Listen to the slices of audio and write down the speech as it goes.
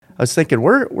I was thinking,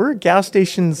 where are gas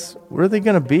stations? Where are they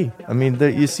going to be? I mean,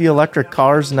 you see electric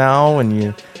cars now,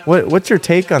 and what's your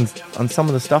take on some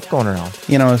of the stuff going around?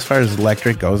 As far as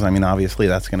electric goes, I mean, obviously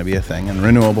that's going to be a thing, and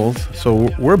renewables. So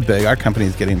we're big. Our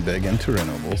company's getting big into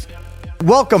renewables.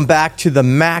 Welcome back to the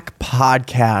Mac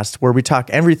Podcast, where we talk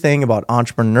everything about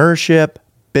entrepreneurship,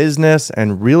 business,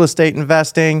 and real estate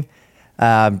investing.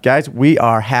 Guys, we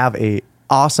have a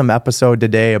awesome episode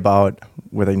today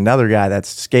with another guy that's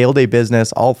scaled a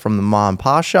business all from the mom and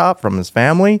pop shop, from his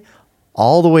family,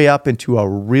 all the way up into a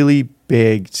really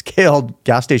big scaled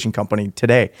gas station company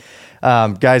today.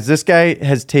 Guys, this guy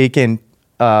has taken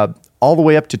all the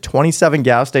way up to 27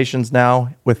 gas stations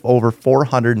now with over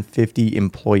 450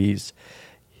 employees.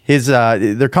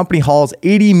 Their company hauls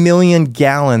 80 million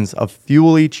gallons of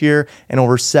fuel each year and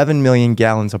over 7 million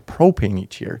gallons of propane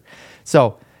each year.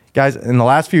 So, guys, in the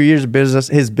last few years of business,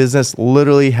 his business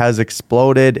literally has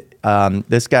exploded.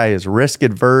 This guy is risk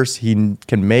adverse. He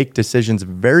can make decisions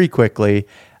very quickly.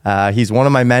 He's one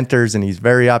of my mentors, and he's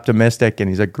very optimistic, and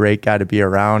he's a great guy to be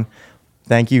around.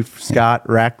 Thank you, Scott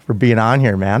Reck, for being on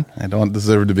here, man. I don't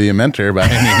deserve to be a mentor by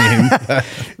any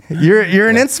means. You're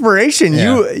an inspiration.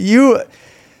 Yeah.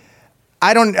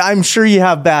 I'm sure you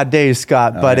have bad days,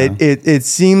 Scott, but yeah. It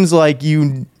seems like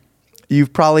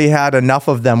you've probably had enough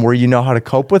of them where you know how to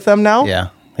cope with them now.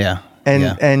 Yeah.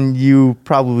 And you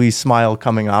probably smile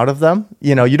coming out of them.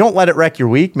 You don't let it wreck your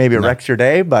week. Maybe it wrecks your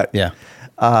day, but yeah.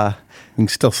 You can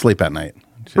still sleep at night.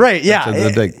 Right.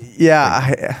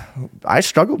 Yeah. I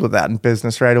struggled with that in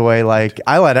business right away. Like,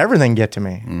 I let everything get to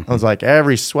me. Mm-hmm. I was like,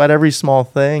 every small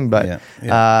thing, but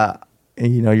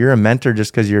you're a mentor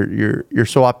just because you're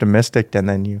so optimistic, and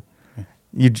then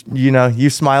you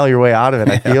smile your way out of it.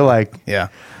 I feel like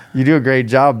you do a great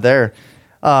job there.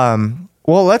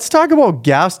 Well, let's talk about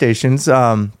gas stations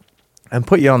and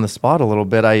put you on the spot a little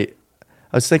bit. I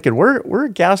was thinking, where are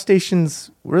gas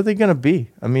stations? Where are they going to be?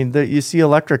 I mean, you see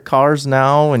electric cars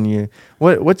now, and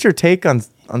what's your take on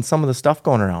some of the stuff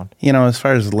going around? As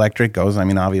far as electric goes, I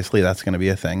mean, obviously that's going to be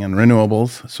a thing, and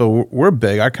renewables. So we're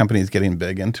big. Our company's getting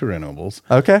big into renewables.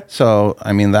 Okay. So,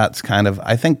 I mean, that's kind of,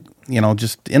 I think,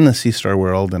 just in the C-store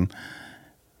world, and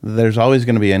there's always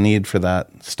going to be a need for that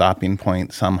stopping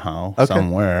point somehow,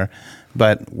 somewhere.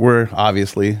 But we're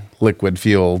obviously liquid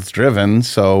fuels driven.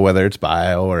 So whether it's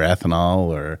bio or ethanol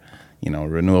or,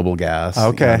 renewable gas,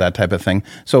 that type of thing.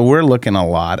 So we're looking a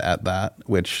lot at that,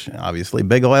 which obviously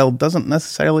big oil doesn't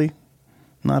necessarily,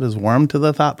 not as warm to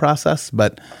the thought process,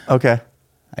 but I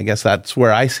guess that's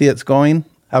where I see it's going.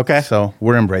 Okay. So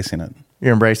we're embracing it.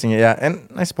 You're embracing it, yeah. And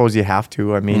I suppose you have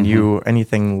to. I mean,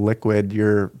 anything liquid,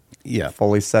 you're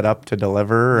fully set up to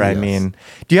deliver. Yes. I mean,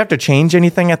 do you have to change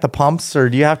anything at the pumps, or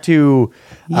do you have to?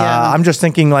 I'm just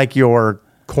thinking like your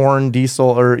corn diesel,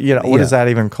 or what is that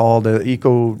even called?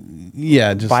 Eco?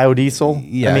 Yeah, just biodiesel.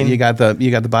 Yeah, I mean, you got the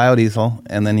biodiesel,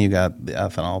 and then you got the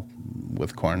ethanol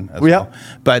with corn as well.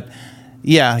 But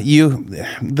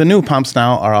the new pumps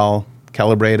now are all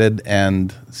calibrated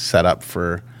and set up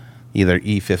for either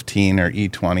E15 or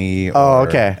E20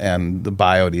 and the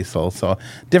biodiesel. So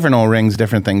different O-rings,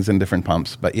 different things in different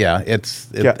pumps. But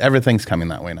everything's coming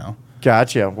that way now.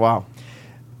 Gotcha. Wow.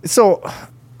 So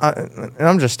and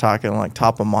I'm just talking like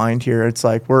top of mind here. It's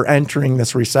like we're entering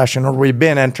this recession, or we've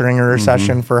been entering a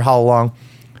recession for how long?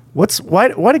 Why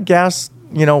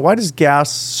does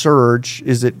gas surge?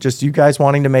 Is it just you guys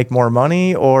wanting to make more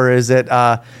money, or is it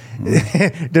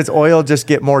does oil just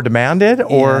get more demanded,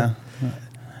 or? Yeah.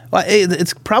 Well,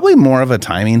 it's probably more of a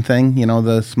timing thing,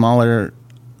 the smaller,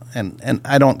 and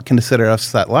I don't consider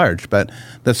us that large, but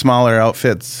the smaller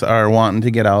outfits are wanting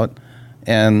to get out,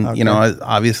 and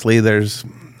obviously there's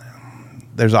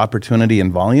opportunity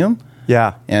in volume,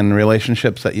 and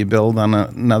relationships that you build on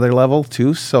another level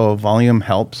too. So volume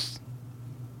helps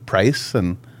price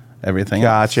and everything.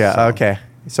 Gotcha. So. Okay,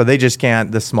 so they just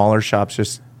can't. The smaller shops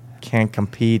just can't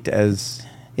compete as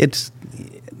it's.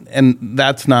 And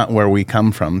that's not where we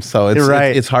come from. So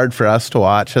it's hard for us to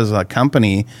watch as a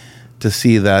company to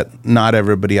see that not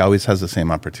everybody always has the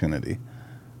same opportunity.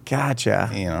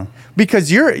 Gotcha. Because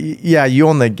you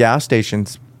own the gas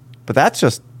stations, but that's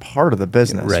just part of the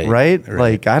business, right?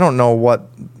 Like, I don't know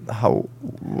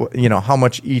how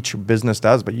much each business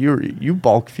does, but you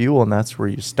bulk fuel, and that's where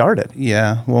you started.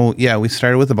 Yeah. Well, we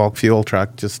started with a bulk fuel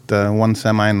truck, just one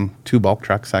semi and 2 bulk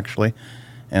trucks actually.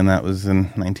 And that was in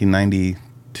 1992.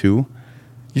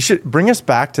 You should bring us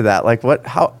back to that. Like,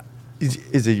 how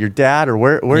is it your dad, or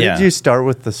where did you start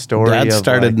with the story? Dad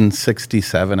started in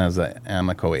 1967 as an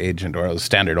Amoco agent, or a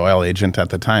Standard Oil agent at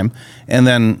the time. And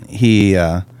then he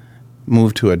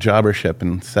moved to a jobbership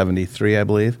in 1973, I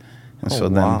believe. And so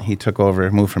then he took over,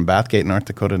 moved from Bathgate, North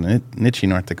Dakota to Nitchie,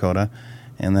 North Dakota,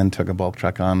 and then took a bulk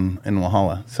truck on in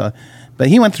Walhalla. So, but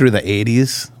he went through the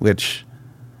 80s, which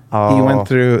he went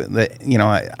through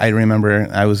I remember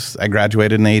I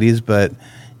graduated in the 80s, but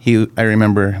I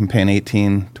remember him paying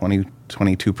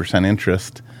 22%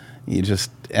 interest.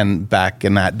 And back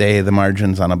in that day, the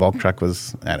margins on a bulk truck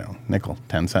was, I don't know, nickel,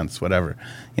 10 cents, whatever.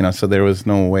 So there was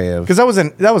no way of... Because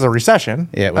that was a recession.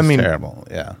 Yeah, it was terrible,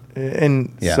 yeah.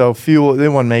 And so fuel, they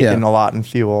weren't making a lot in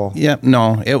fuel. Yeah,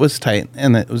 no, it was tight.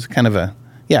 And it was kind of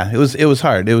it was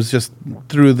hard. It was just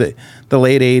through the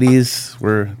late 80s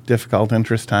were difficult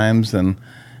interest times and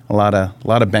a lot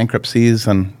of bankruptcies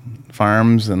on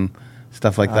farms and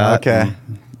stuff like that. Okay.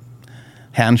 And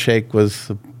handshake was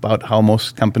about how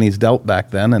most companies dealt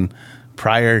back then. And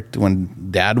prior to when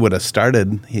Dad would have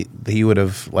started, he would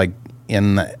have, like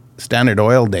in the Standard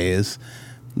Oil days,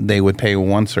 they would pay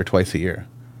once or twice a year.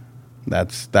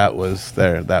 That was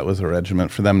a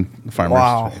regiment for them farmers.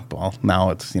 Wow. Well, now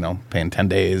it's paying 10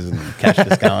 days and cash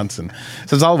discounts, and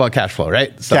so it's all about cash flow,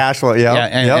 right? So, cash flow, yeah,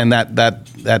 and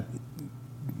that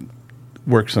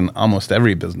works in almost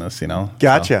every business,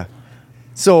 Gotcha.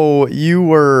 So you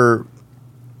were.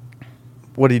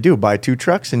 What did you do? Buy 2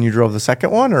 trucks and you drove the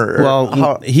second one,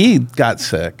 or he got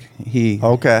sick. He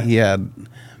had.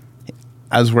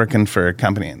 I was working for a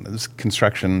company, it was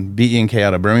construction, BE&K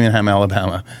out of Birmingham,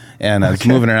 Alabama, and I was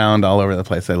moving around all over the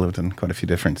place. I lived in quite a few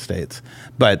different states.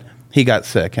 But he got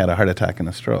sick, had a heart attack and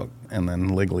a stroke, and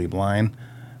then legally blind.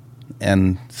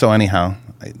 And so anyhow,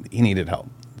 he needed help.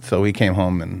 So we came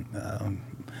home and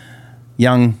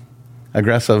young,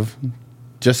 aggressive,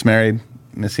 just married,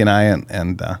 Missy and I,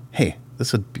 and hey,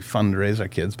 this would be fun to raise our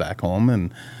kids back home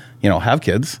and, have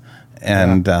kids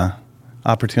and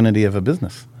opportunity of a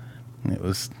business. It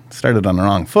was started on the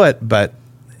wrong foot, but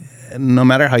no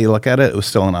matter how you look at it, it was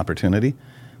still an opportunity.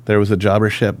 There was a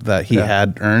jobbership that he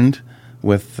had earned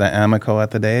with the Amoco of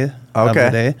the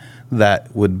day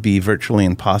that would be virtually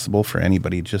impossible for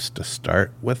anybody just to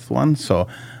start with one. So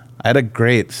I had a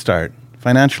great start.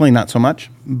 Financially, not so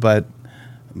much, but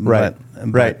I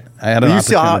had an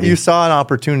opportunity. You saw an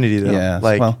opportunity, though.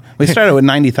 Yeah. We started with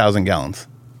 90,000 gallons.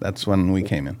 That's when we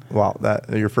came in. Wow,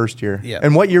 your first year. Yeah.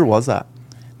 And what year was that?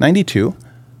 92.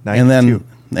 And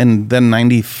then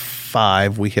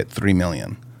 95 we hit 3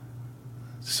 million.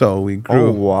 So we grew.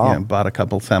 Oh, wow. Bought a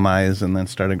couple semis and then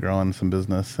started growing some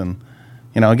business. And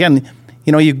again,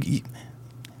 you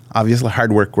obviously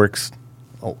hard work works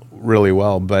really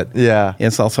well, but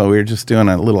it's also, we were just doing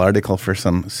a little article for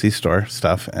some C-store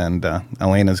stuff, and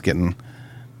Elena's getting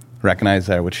recognized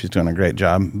there, which she's doing a great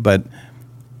job. But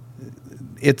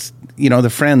it's the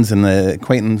friends and the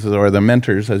acquaintances or the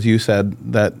mentors, as you said,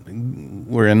 that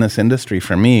were in this industry.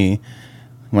 For me,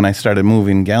 when I started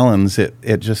moving gallons,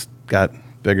 it just got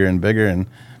bigger and bigger, and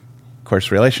of course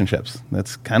relationships.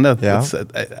 That's kind of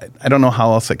I don't know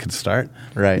how else it could start.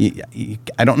 Right.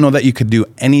 I don't know that you could do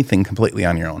anything completely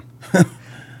on your own.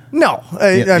 No,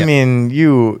 I mean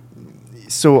you.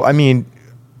 So I mean,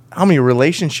 how many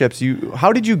relationships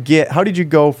How did you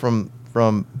go from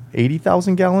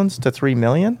 80,000 gallons to 3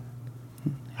 million?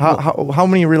 How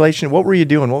many what were you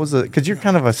doing? What was it? Because you're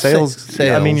kind of a sales.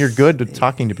 I mean, you're good at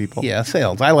talking to people. Yeah,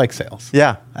 sales. I like sales.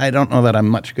 Yeah. I don't know that I'm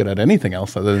much good at anything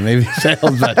else other than maybe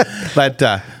sales,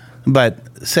 but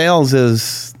sales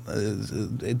is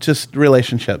just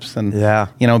relationships and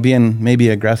being maybe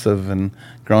aggressive and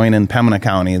growing in Pembina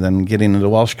County, then getting into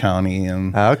Walsh County,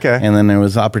 and and then there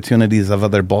was opportunities of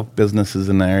other bulk businesses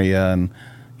in the area, and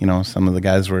some of the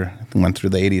guys went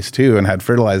through the 80s too and had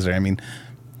fertilizer. I mean,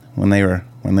 when they were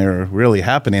really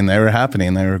happening, they were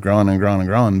happening. They were growing and growing and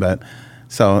growing. But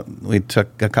so we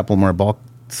took a couple more bulk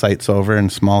sites over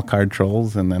and small card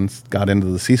trolls, and then got into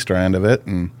the C-store end of it.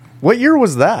 And what year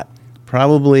was that?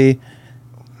 Probably,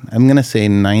 I'm going to say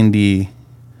 90.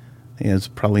 Yeah, it's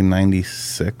probably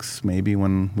 96, maybe,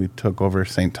 when we took over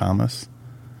St. Thomas.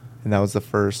 And that was the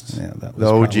first. Yeah, that was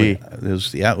the OG.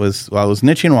 It was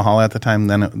Nitchie and Walhalla at the time.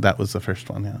 Then that was the first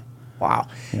one. Yeah. Wow.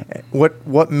 Yeah.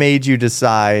 What made you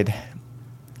decide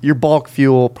your bulk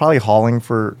fuel, probably hauling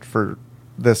for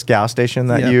this gas station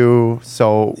that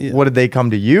what did they come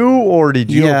to you, or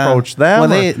did you approach them?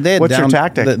 Well, what's your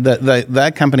tactic?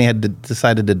 That company had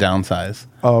decided to downsize.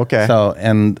 Oh, okay. So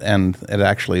and it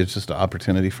actually is just an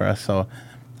opportunity for us. So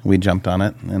we jumped on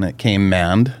it, and it came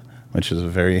manned, which is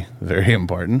very, very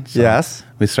important. So yes.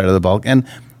 We started the bulk, and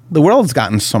the world's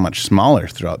gotten so much smaller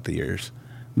throughout the years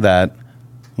that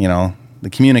the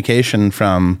communication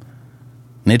from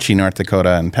Nitchie, North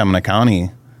Dakota, and Pembina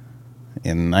County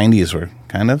in the 90s were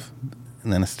kind of,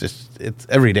 and then it's it's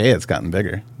every day it's gotten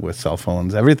bigger with cell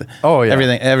phones, everything. Oh, yeah.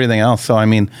 Everything else. So I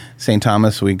mean, St.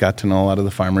 Thomas, we got to know a lot of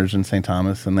the farmers in St.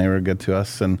 Thomas, and they were good to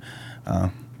us. And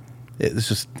it's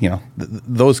just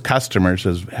those customers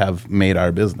have made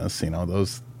our business.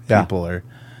 Those people are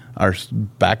our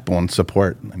backbone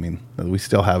support. I mean, we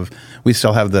still have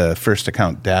the first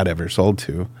account Dad ever sold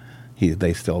to.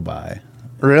 They still buy.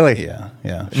 Really?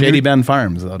 Yeah. Shady Bend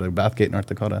Farms out of Bathgate, North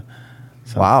Dakota.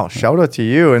 So, wow, shout out to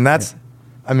you. And that's,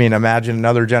 I mean, imagine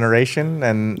another generation,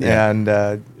 and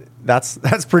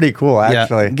that's pretty cool,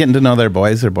 actually. Yeah, getting to know their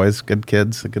boys. Their boys, good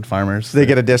kids, good farmers. They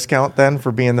get a discount then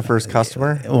for being the first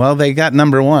customer? Well, they got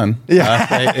number one.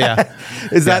 Yeah.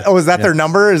 Is that their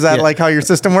number? Is that like how your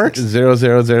system works?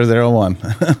 00001.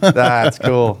 That's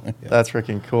cool. That's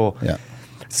freaking cool. Yeah.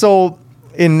 So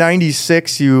in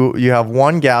 '96, you have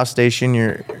one gas station.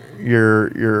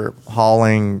 You're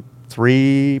hauling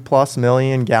 3+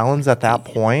 million gallons at that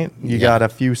point. You got a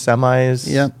few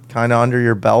semis kind of under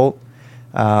your belt.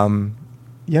 You have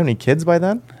any kids by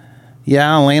then?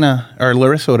 Yeah,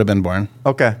 Larissa would have been born.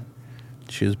 Okay.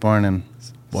 She was born in,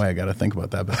 boy, I got to think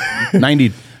about that, but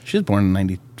 90, she was born in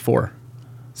 94.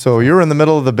 So you were in the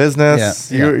middle of the business.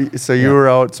 You were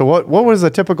out. So what was a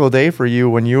typical day for you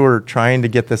when you were trying to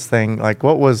get this thing? Like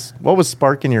what was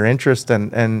sparking your interest,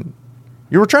 and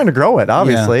you were trying to grow it,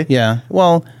 obviously. Yeah.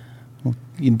 Well,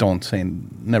 you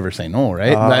never say no,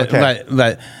 right?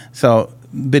 Okay. So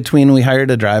between we hired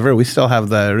a driver, we still have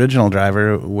the original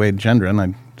driver, Wade Gendron,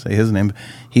 I'd say his name.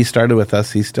 He started with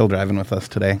us. He's still driving with us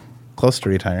today, close to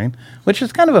retiring, which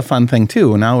is kind of a fun thing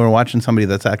too. Now we're watching somebody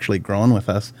that's actually grown with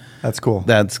us. That's cool.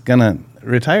 That's gonna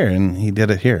retire, and he did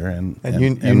it here, and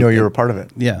you were part of it.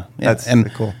 Yeah. That's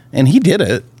cool. And he did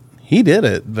it,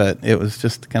 but it was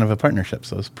just kind of a partnership,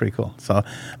 so it was pretty cool. So,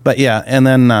 but yeah, and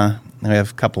then we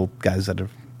have a couple guys that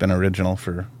have been original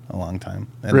for a long time.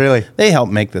 And really? They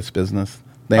helped make this business.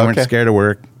 They weren't scared of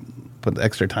work, put the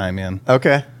extra time in.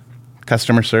 Okay.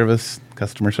 Customer service,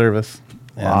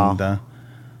 wow.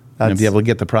 And be able to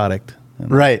get the product.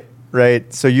 Right.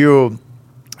 So you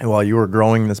were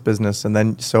growing this business, and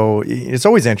then so it's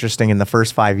always interesting in the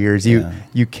first 5 years.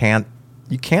 You can't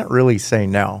really say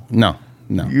no. No.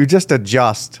 You just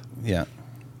adjust. Yeah.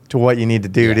 To what you need to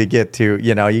do to get to,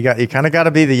 you kind of got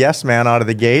to be the yes man out of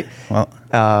the gate. Well,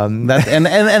 and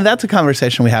that's a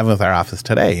conversation we have with our office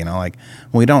today. Like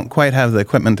we don't quite have the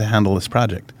equipment to handle this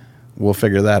project. We'll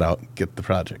figure that out. Get the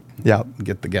project. Yeah.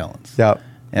 Get the gallons. Yeah.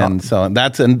 And so I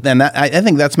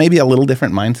think that's maybe a little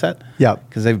different mindset. Yeah.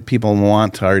 Because people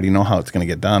want to already know how it's going to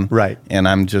get done. Right. And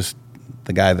I'm just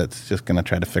the guy that's just going to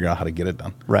try to figure out how to get it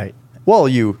done. Right. Well,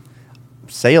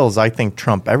 sales, I think,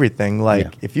 trump everything.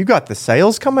 Like if you got the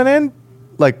sales coming in,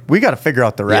 like we got to figure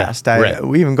out the rest. Right.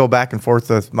 We even go back and forth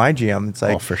with my GM. It's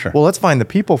like, for sure. Well, let's find the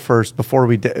people first before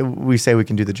we say we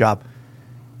can do the job.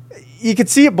 You could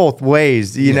see it both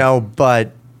ways, you know,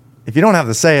 but if you don't have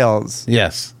the sales,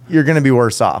 yes, you're going to be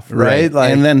worse off, right?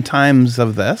 Like, and then time's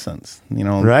of the essence,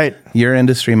 Right. Your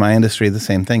industry, my industry, the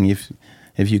same thing.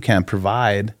 If you can't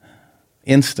provide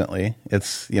instantly,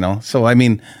 it's, so I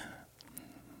mean,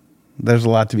 there's a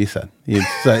lot to be said.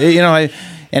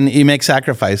 And you make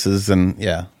sacrifices, and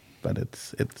but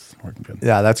it's working good.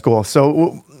 Yeah, that's cool.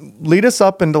 So lead us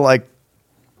up into like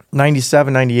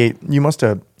 97, 98. You must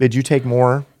have, did you take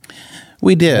more?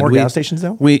 We did. More gas stations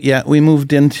though? We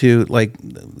moved into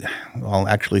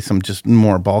actually some just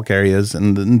more bulk areas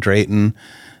in Drayton.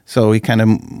 So we kind of,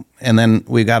 and then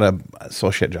we got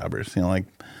associate jobbers, like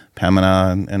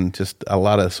Pamela and just a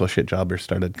lot of associate jobbers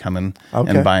started coming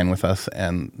and buying with us,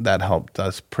 and that helped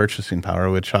us purchasing power,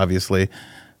 which obviously,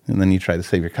 and then you try to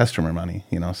save your customer money,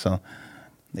 so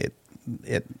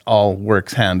it all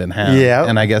works hand in hand. Yeah.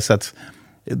 And I guess that's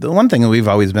the one thing that we've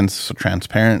always been so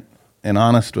transparent and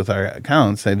honest with our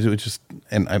accounts. Everybody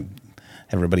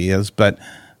is, but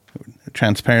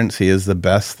transparency is the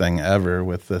best thing ever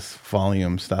with this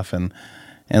volume stuff, and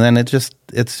then it just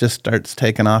starts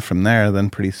taking off from there.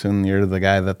 Then pretty soon you're the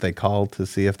guy that they call to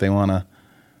see if they want to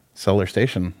sell their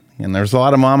station. And there's a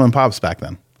lot of mom and pops back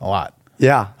then. A lot.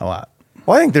 Yeah. A lot.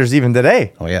 Well, I think there's even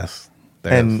today. Oh, yes.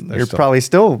 You're probably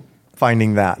still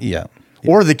finding that. Yeah.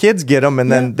 Or the kids get them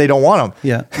and then they don't want them.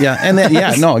 Yeah. And then,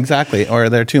 no, exactly. Or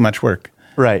they're too much work.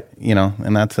 Right.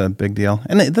 And that's a big deal.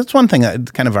 And that's one thing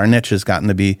that kind of our niche has gotten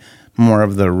to be more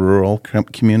of the rural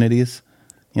communities.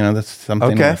 That's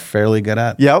something we're fairly good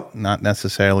at. Yep. Not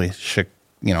necessarily,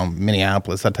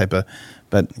 Minneapolis, that type of,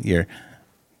 but your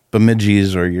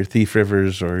Bemidji's or your Thief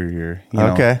Rivers or your,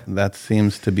 that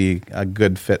seems to be a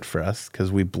good fit for us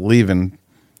because we believe in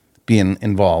being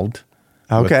involved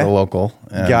with the local.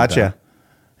 And, gotcha.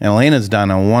 And Elena's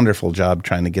done a wonderful job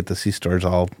trying to get the C-stores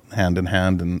all hand in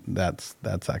hand, and that's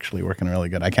actually working really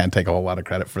good. I can't take a whole lot of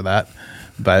credit for that,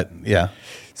 but yeah.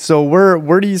 So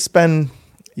where do you spend,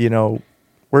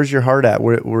 where's your heart at?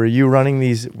 Were you running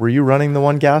the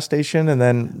one gas station and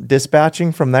then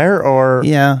dispatching from there, or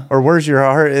or where's your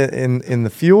heart in the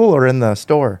fuel or in the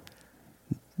store?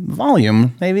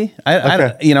 Volume, maybe.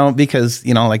 I because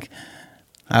like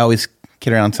I always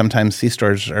kid around. Sometimes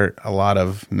C-stores are a lot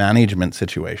of management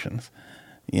situations.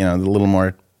 A little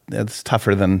more. It's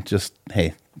tougher than just,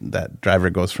 hey, that driver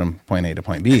goes from point A to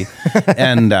point B,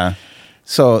 and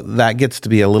so that gets to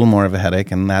be a little more of a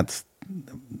headache. And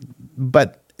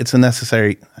but it's a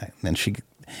necessary. And she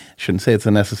shouldn't say it's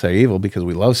a necessary evil, because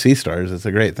we love C-stores. It's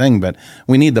a great thing, but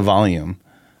we need the volume.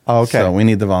 Oh, okay. So we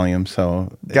need the volume.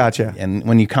 So gotcha. And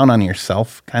when you count on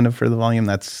yourself, kind of for the volume,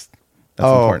 that's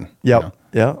important. Yep.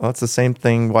 Yeah, well, that's the same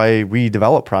thing why we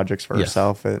develop projects for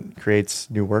ourselves. It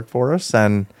creates new work for us,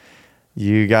 and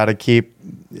you got to keep,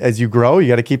 as you grow, you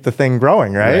got to keep the thing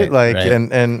growing, right?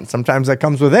 And sometimes that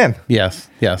comes within. Yes.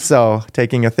 So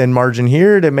taking a thin margin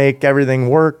here to make everything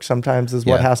work sometimes is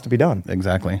what has to be done.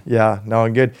 Exactly. Yeah,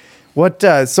 no, good. What,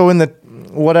 so in the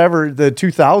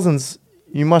 2000s,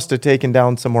 you must have taken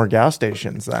down some more gas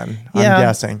stations then, I'm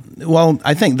guessing. Well,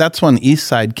 I think that's when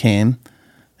Eastside came,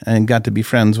 and got to be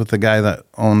friends with the guy that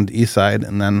owned Eastside,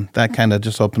 and then that kind of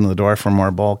just opened the door for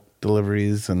more bulk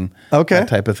deliveries and that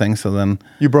type of thing. So then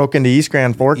you broke into East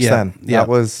Grand Forks then. That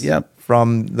was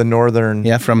from the northern.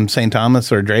 Yeah, from St.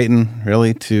 Thomas or Drayton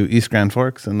really to East Grand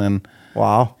Forks, and then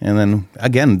and then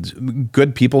again,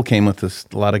 good people came with this.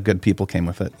 A lot of good people came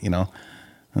with it, and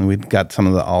we got some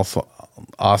of the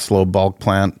Oslo bulk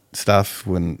plant stuff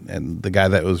and the guy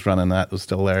that was running that was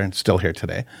still there and still here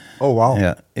today. Oh,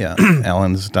 wow. Yeah.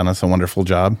 Alan's done us a wonderful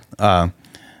job.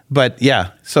 But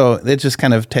yeah, so it's just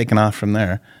kind of taken off from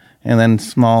there. And then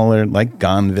smaller like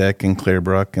Gonvik and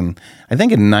Clearbrook. And I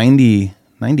think in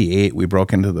 98, we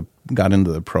got into the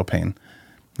propane,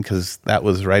 because that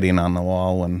was writing on the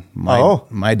wall when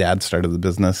my dad started the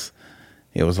business.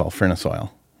 It was all furnace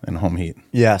oil and home heat.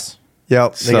 Yes.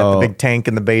 Yep. They got the big tank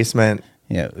in the basement.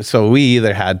 Yeah. So we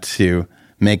either had to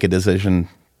make a decision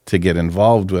to get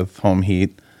involved with home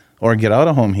heat or get out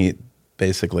of home heat,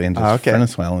 basically, and just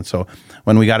furnace oil. And so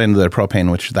when we got into the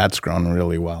propane, which that's grown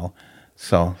really well.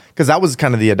 So because that was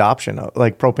kind of the adoption of,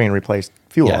 like, propane replaced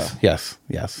fuel oil. Yes.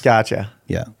 Gotcha.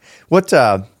 Yeah. What's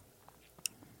the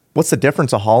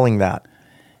difference of hauling that?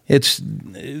 It's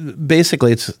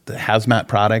basically the hazmat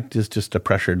product is just a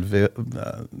pressured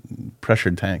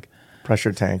tank.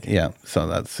 Pressured tank. Yeah, so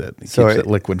that's it. It keeps it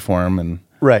liquid form, and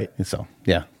so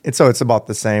yeah. And so it's about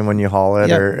the same when you haul it.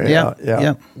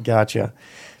 Yeah. Gotcha.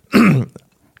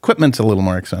 Equipment's a little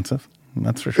more expensive.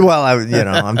 That's for sure. Well,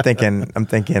 I'm thinking.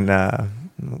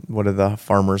 What do the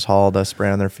farmers haul to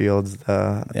spray on their fields?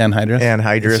 Anhydrous.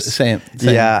 Anhydrous. Same.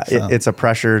 Yeah, so. It's a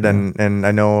pressured, and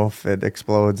I know if it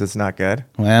explodes, it's not good.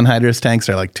 Well, anhydrous tanks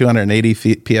are like 280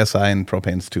 psi, and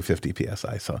propane's 250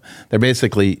 psi. So they're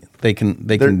basically they're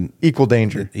equal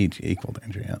danger. Equal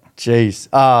danger. Yeah. Jeez.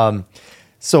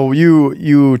 So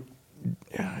you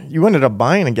ended up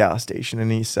buying a gas station in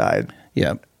Eastside.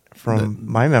 Yeah. From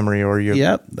my memory, or you?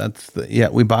 Yeah,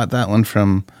 we bought that one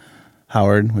from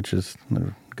Howard, which is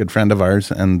a good friend of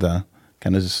ours, and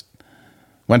kind of just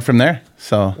went from there.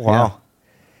 So wow. Yeah.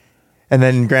 And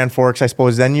then Grand Forks, I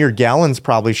suppose, then your gallons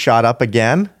probably shot up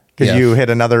again because you hit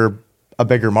a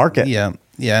bigger market. Yeah.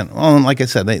 Well, and like I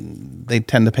said, they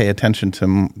tend to pay attention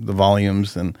to the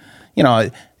volumes, and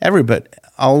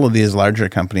all of these larger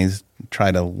companies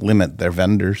try to limit their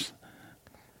vendors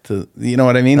to, you know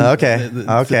what I mean? Okay.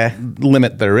 To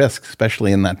limit their risk,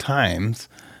 especially in that times,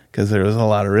 because there was a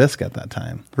lot of risk at that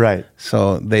time. Right.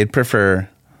 So they'd prefer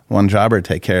one jobber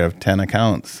take care of 10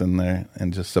 accounts and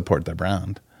just support their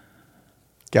brand.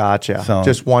 Gotcha. So,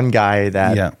 just one guy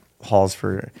that hauls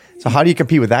for. So how do you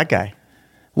compete with that guy?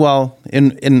 Well,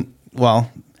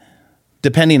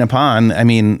 depending upon, I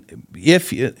mean,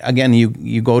 if you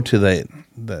go to the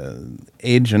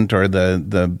agent or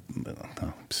the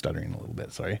I'm stuttering a little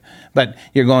bit, sorry, but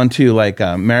you're going to like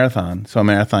a Marathon. So a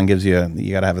Marathon gives you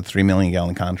got to have a 3 million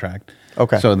gallon contract.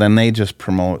 Okay. So then they just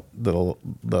promote the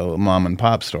mom and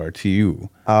pop store to you.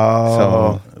 Oh,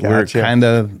 so we're kind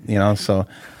of, so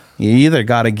you either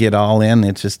got to get all in.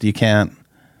 It's just you can't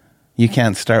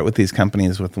start with these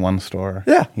companies with one store.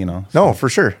 Yeah. So. No, for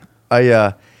sure.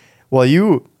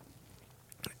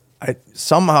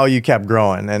 Somehow you kept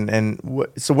growing,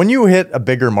 so when you hit a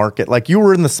bigger market, like you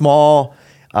were in the small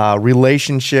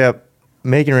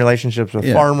making relationships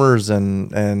with farmers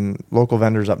and local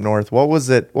vendors up north. What was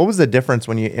the difference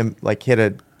when you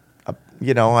hit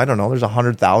I don't know, there's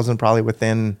 100,000 probably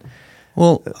within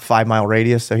Well, a 5-mile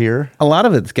radius of here. a lot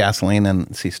of it's gasoline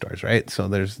and C-stores, right? So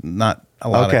there's not a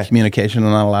lot of communication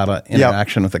and not a lot of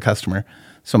interaction with the customer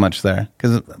so much there.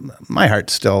 Because my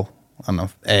heart's still on the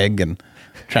egg and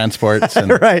transports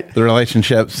and right. the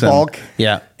relationships. Bulk.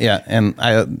 And, yeah. And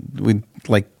we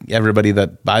like everybody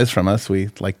that buys from us, we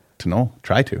like to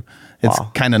try to. It's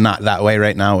kind of not that way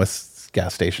right now with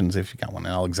gas stations. If you got one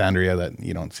in Alexandria that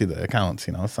you don't see the accounts,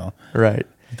 so. Right.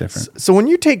 Different. So when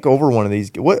you take over one of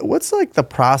these, what's like the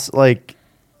process, like,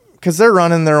 because they're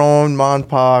running their own mom and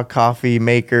pop coffee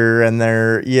maker and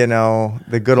they're,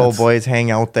 the good old boys hang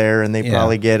out there and they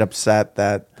probably get upset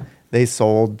that they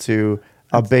sold to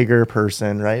a bigger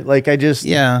person, right? Like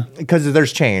because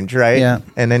there's change, right? Yeah.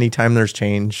 And anytime there's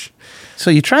change.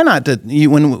 So you try not to,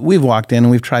 when we've walked in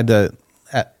and we've tried to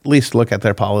at least look at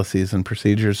their policies and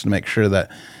procedures to make sure that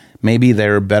maybe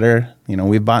they're better.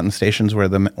 We've bought in stations where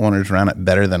the owners ran it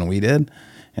better than we did,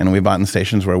 and we've bought in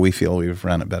stations where we feel we've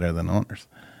run it better than the owners.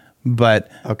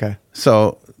 But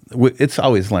so it's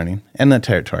always learning in the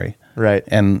territory, right?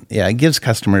 And it gives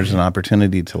customers an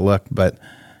opportunity to look. But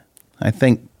I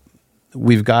think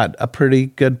we've got a pretty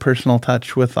good personal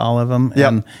touch with all of them,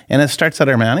 and it starts at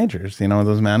our managers.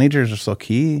 Those managers are so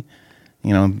key.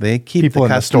 They keep people the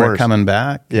customer coming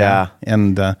back. Yeah.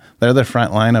 And they're the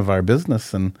front line of our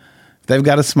business. And if they've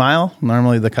got a smile,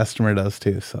 normally the customer does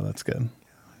too. So that's good.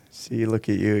 See, look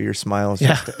at you. Your smile is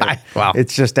wow.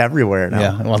 It's just everywhere now.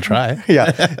 Yeah, we'll try.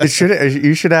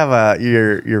 You should have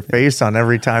your face on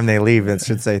every time they leave. It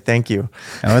should say thank you.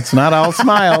 No, it's not all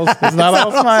smiles. It's not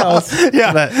all smiles.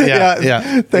 Yeah. But,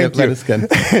 Thank you. That is good.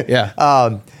 Yeah.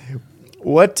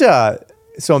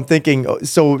 So I'm thinking,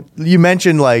 so you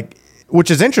mentioned which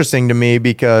is interesting to me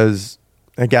because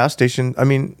a gas station,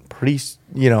 pretty,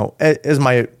 as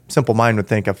my simple mind would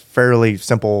think, a fairly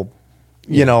simple,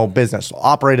 business.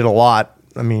 Operated a lot.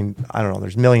 I don't know,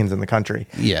 there's millions in the country.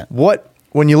 Yeah.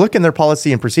 When you look in their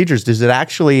policy and procedures, do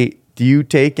you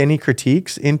take any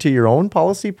critiques into your own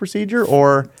policy procedure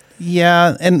or?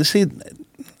 Yeah. And see,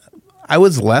 I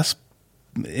was less,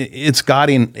 it's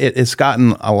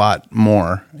gotten a lot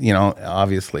more,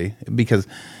 obviously, because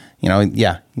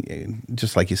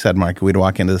just like you said, Mark, we'd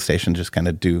walk into the station, just kind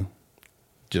of do.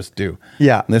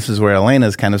 Yeah. And this is where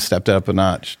Elena's kind of stepped up a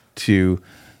notch to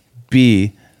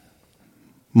be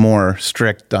more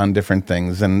strict on different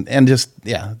things and just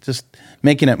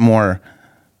making it more,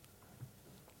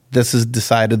 this is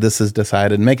decided,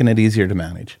 making it easier to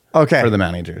manage. Okay. For the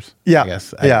managers. Yeah. I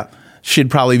guess. Yeah.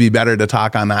 She'd probably be better to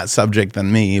talk on that subject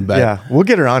than me, but we'll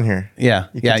get her on here. Yeah.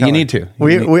 You need to.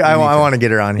 I want to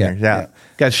get her on here. Yeah.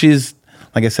 Because she's,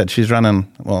 like I said, she's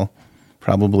running,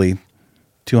 probably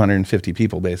 250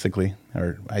 people basically,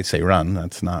 or I say run,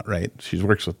 that's not right. She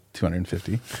works with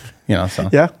 250, so.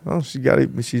 Yeah. Well,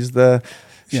 she's the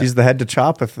head to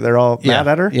chop if they're all mad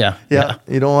at her. Yeah.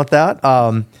 You don't want that.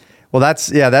 Well,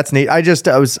 that's neat.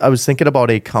 I was thinking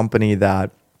about a company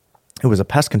that it was a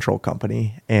pest control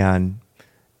company, and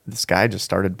this guy just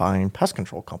started buying pest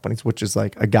control companies, which is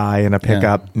like a guy in a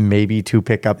pickup, maybe 2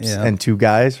 pickups and 2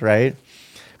 guys, right?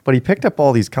 But he picked up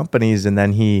all these companies, and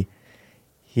then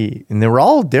and they were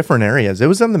all different areas. It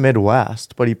was in the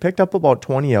Midwest, but he picked up about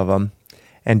 20 of them,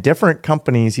 and different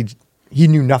companies. He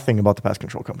knew nothing about the pest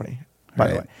control company, by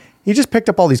the way. He just picked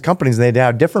up all these companies, and they'd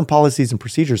have different policies and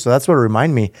procedures. So that's what it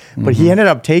reminded me. Mm-hmm. But he ended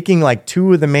up taking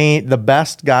 2 of the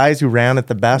best guys who ran it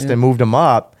the best and moved them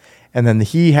up. And then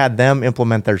he had them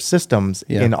implement their systems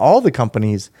in all the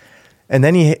companies. And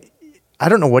then I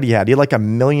don't know what he had. He had $1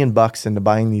 million into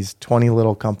buying these 20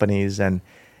 little companies. And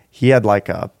he had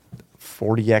a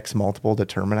 40x multiple to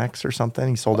Terminex or something.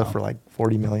 He sold it for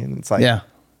 $40 million. It's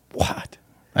what?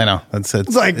 I know. It's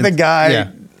the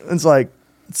guy. It's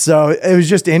so it was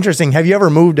just interesting. Have you ever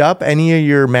moved up any of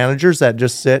your managers that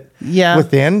just sit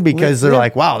within because they're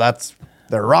wow,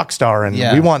 they're a rock star and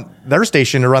we want their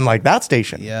station to run like that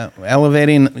station. Yeah.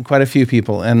 Elevating quite a few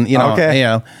people. And,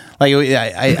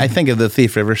 I think of the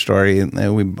Thief River story.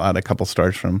 We bought a couple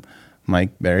stores from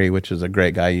Mike Berry, which is a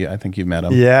great guy. I think you've met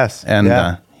him. Yes.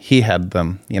 And he had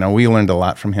them. We learned a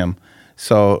lot from him.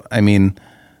 So,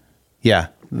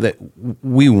 that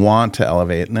we want to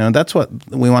elevate. Now, that's what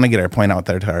we want to get our point out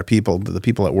there to our people, to the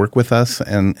people that work with us.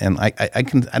 And I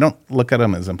don't look at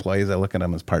them as employees. I look at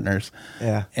them as partners.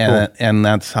 Yeah. And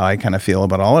that's how I kind of feel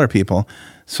about all our people.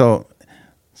 So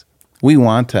we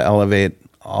want to elevate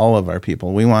all of our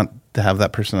people. We want to have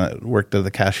that person that worked as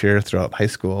the cashier throughout high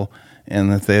school,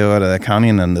 and if they go to the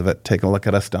accounting end of it, take a look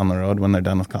at us down the road when they're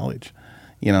done with college.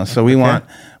 So we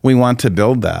want to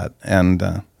build that,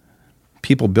 and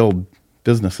people build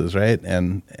businesses, right?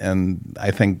 And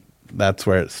I think that's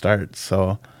where it starts.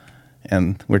 So,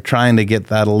 and we're trying to get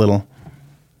that a little.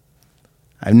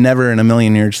 I've never in a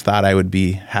million years thought I would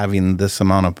be having this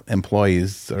amount of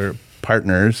employees or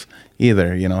partners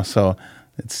either, you know, so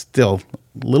it's still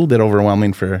a little bit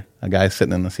overwhelming for a guy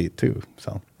sitting in the seat too.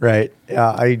 So right.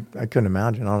 Yeah, I couldn't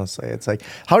imagine, honestly. It's like,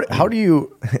 how do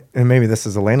you, and maybe this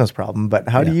is Elena's problem, but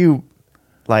how do you,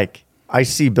 like, I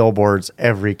see billboards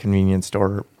every convenience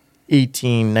store,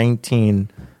 18, 19.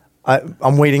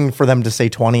 I'm waiting for them to say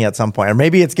 20 at some point, or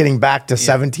maybe it's getting back to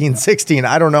 17, 16.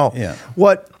 I don't know. Yeah.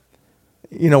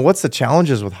 What's the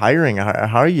challenges with hiring?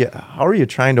 How are you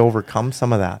trying to overcome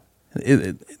some of that?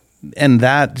 And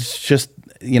that's just,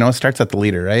 it starts at the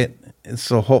leader, right?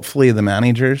 So hopefully the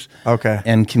managers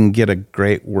and can get a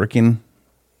great working,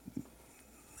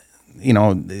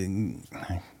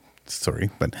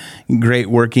 great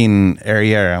working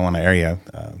area. I want an area.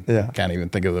 Can't even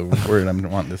think of the word I'm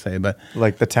wanting to say, but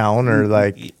like the town or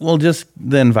like, well, just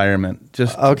the environment,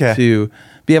 just to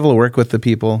be able to work with the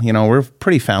people. We're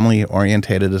pretty family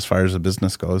orientated as far as the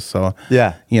business goes. So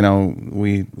they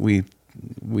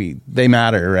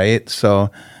matter, right? So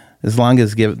as long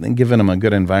as giving them a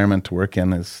good environment to work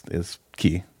in is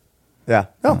key. Yeah,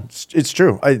 no, it's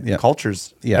true.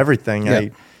 Culture's everything. Yeah.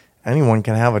 Anyone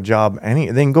can have a job. They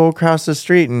can go across the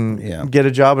street and get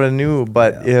a job at a new.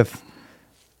 But if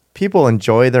people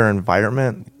enjoy their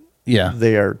environment,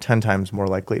 they are 10 times more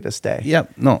likely to stay.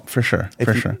 Yep. No, for sure.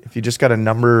 If you just got a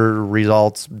number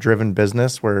results driven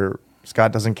business where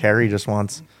Scott doesn't care, he just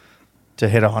wants to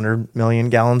hit 100 million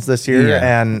gallons this year,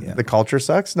 and the culture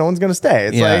sucks, no one's going to stay.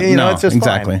 It's it's just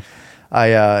exactly.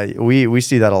 Fine. We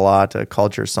see that a lot.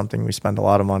 Culture is something we spend a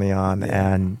lot of money on,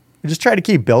 and we just try to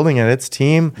keep building it. It's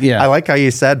team. Yeah. I like how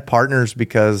you said partners,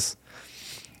 because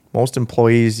most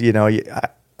employees,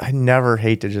 I never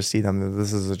hate to just see them that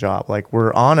this is a job. Like,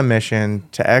 we're on a mission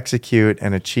to execute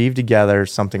and achieve together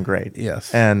something great.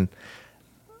 Yes. And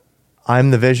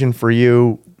I'm the vision for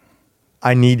you.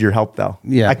 I need your help, though.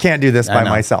 Yeah. I can't do this by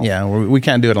myself. Yeah, we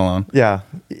can't do it alone. Yeah.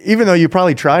 Even though you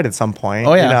probably tried at some point.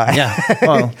 Oh, yeah. Yeah.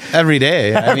 Well, every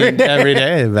day. Every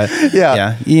day. But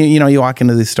yeah. You walk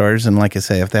into these stores, and like I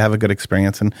say, if they have a good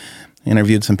experience, and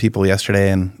interviewed some people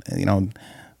yesterday, and,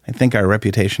 I think our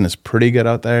reputation is pretty good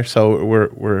out there. So we're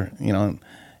word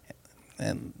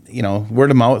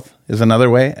of mouth is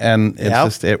another way, and it's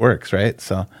just, it works, right?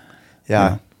 So,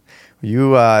 yeah.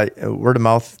 Word of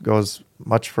mouth goes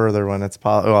much further when it's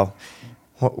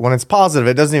when it's positive.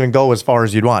 It doesn't even go as far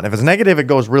as you'd want. If it's negative, it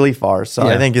goes really far. So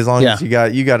I think as long as you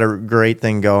got a great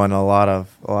thing going, a lot of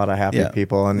happy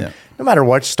people, and no matter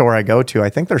what store I go to, I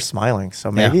think they're smiling.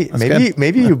 So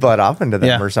maybe you butt off into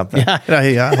them or something.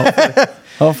 Yeah.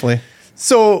 Hopefully.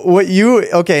 So in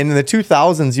the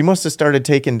 2000s, you must have started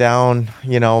taking down,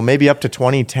 maybe up to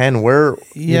 2010. Where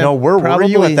were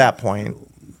you at that point?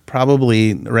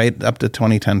 Probably right up to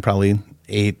 2010, probably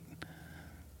 8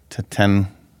 to 10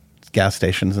 gas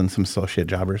stations and some associate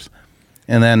jobbers.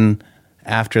 And then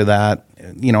after that,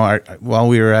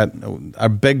 our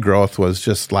big growth was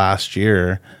just last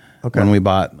year when we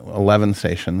bought 11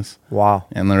 stations. Wow.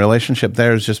 And the relationship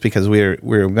there is just because we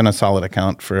were going to solid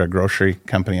account for a grocery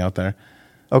company out there.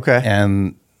 Okay.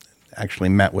 And actually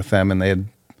met with them, and they had,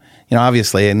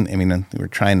 obviously, and we were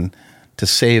trying to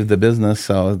save the business,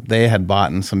 so they had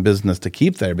bought in some business to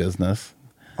keep their business.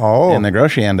 Oh. In the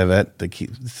grocery end of it, to keep,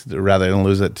 rather than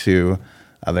lose it to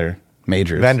other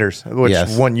majors. Vendors, which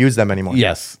wouldn't use them anymore.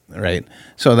 Yes, right.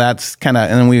 So that's kind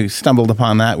of, and then we stumbled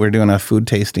upon that. We were doing a food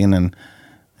tasting, and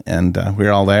we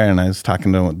were all there, and I was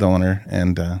talking to the owner,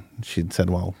 and she'd said,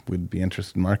 well, we'd be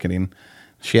interested in marketing.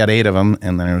 She had 8 of them,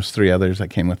 and then there was 3 others that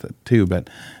came with it too. But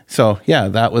so,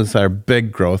 that was our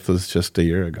big growth, was just a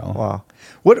year ago. Wow.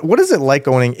 What is it like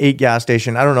owning 8 gas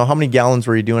stations? I don't know. How many gallons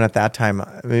were you doing at that time?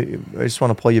 I just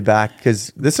want to pull you back,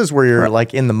 because this is where you're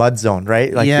like in the mud zone,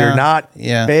 right? Like you're not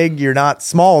big, you're not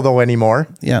small though anymore.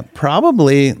 Yeah,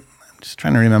 probably. I'm just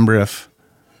trying to remember if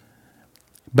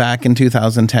back in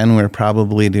 2010, we were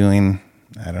probably doing,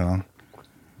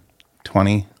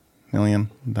 20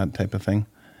 million, that type of thing.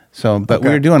 So, but we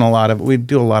were doing we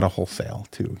do a lot of wholesale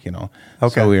too, Okay.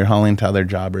 So we were hauling to other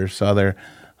jobbers, so other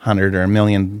 100 or 1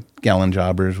 million gallon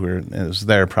jobbers. It was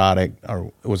their product,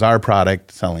 or it was our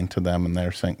product, selling to them, and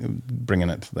they're bringing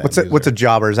it to them. What's a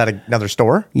jobber? Is that another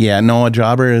store? Yeah, no, a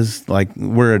jobber is like,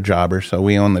 we're a jobber, so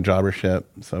we own the jobbership,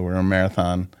 so we're a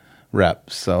marathon rep.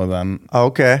 So then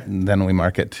we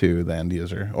market to the end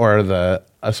user, or the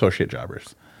associate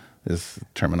jobbers is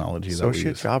terminology that we use.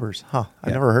 Associate jobbers, huh? I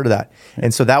never heard of that.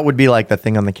 And so that would be like the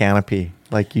thing on the canopy,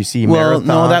 like you see Marathon.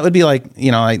 Well, no, that would be like,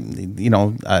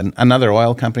 another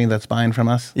oil company that's buying from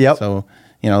us. Yep. So,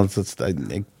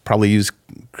 I probably use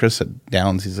Chris at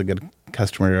Downs. He's a good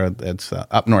customer. It's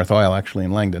Up North Oil, actually,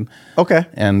 in Langdon. Okay.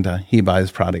 And he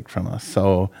buys product from us.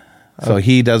 So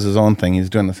he does his own thing. He's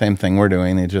doing the same thing we're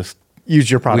doing. He just use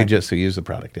your product. We use the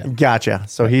product. Yeah. Gotcha.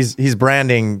 So he's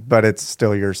branding, but it's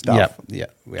still your stuff. Yeah.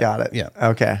 Got it. Yeah.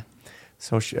 Okay.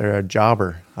 So a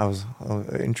jobber. That was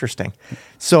interesting.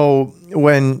 So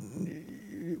were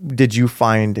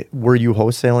you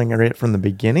wholesaling it from the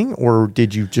beginning, or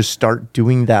did you just start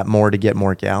doing that more to get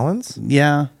more gallons?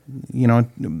 Yeah.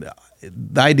 The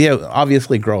idea,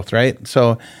 obviously, growth, right?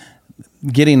 So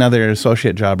getting other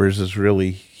associate jobbers is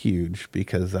really huge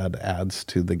because that adds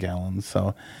to the gallons.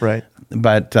 So, right.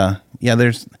 But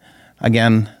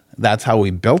that's how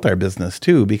we built our business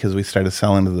too, because we started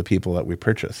selling to the people that we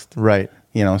purchased. Right.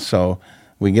 So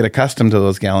we get accustomed to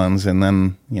those gallons and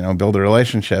then, build a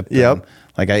relationship. Yep.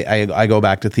 And, I go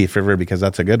back to Thief River because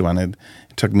that's a good one. It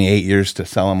took me 8 years to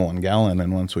sell them 1 gallon.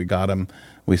 And once we got them,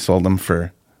 we sold them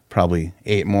for probably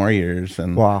 8 more years.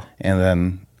 And, wow. And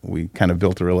then we kind of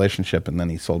built a relationship and then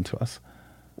he sold to us.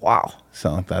 Wow.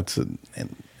 So that's,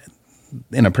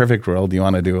 in a perfect world, you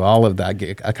want to do all of that,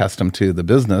 get accustomed to the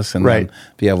business and right. then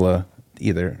be able to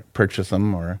either purchase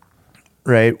them or...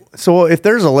 Right. So if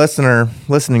there's a listener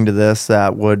listening to this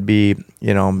that would be,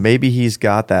 maybe he's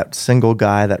got that single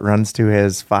guy that runs to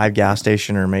his 5 gas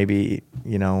station, or maybe,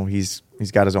 he's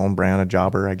got his own brand, a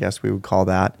jobber, I guess we would call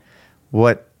that.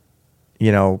 What,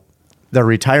 they're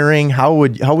retiring. How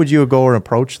would you go and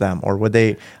approach them, or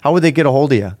how would they get a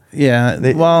hold of you?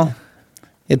 Yeah.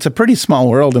 It's a pretty small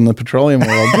world in the petroleum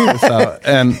world too. So,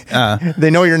 and they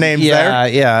know your names there.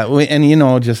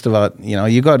 Yeah. Just about,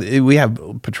 we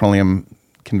have petroleum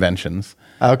conventions.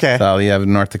 Okay. So you have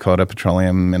North Dakota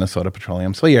Petroleum, Minnesota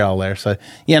Petroleum. So you're all there. So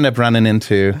you end up running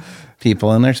into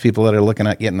people, and there's people that are looking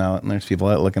at getting out, and there's people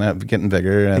that are looking at getting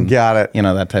bigger, and got it.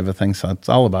 That type of thing. So it's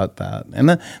all about that. And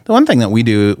the one thing that we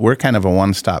do, we're kind of a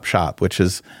one-stop shop, which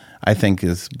is, I think,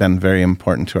 has been very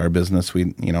important to our business.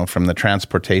 We, from the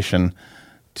transportation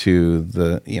to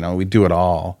the, we do it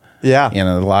all. Yeah.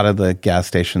 A lot of the gas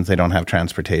stations, they don't have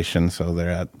transportation, so they're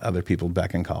at other people's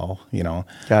beck and call,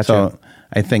 Gotcha. So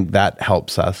I think that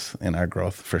helps us in our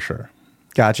growth for sure.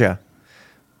 Gotcha.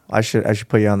 I should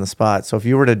put you on the spot. So if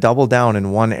you were to double down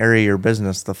in one area of your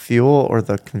business, the fuel or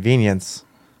the convenience,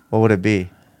 what would it be?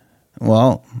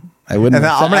 Well, I wouldn't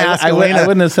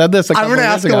have said this. I'm going to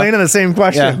ask Elena the same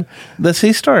question. Yeah. The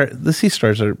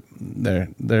C-stores are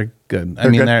they're good. I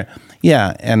mean, good?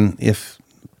 and if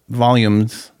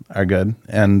volumes are good,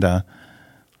 and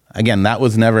again, that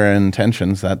was never our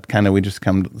intentions. That kind of we just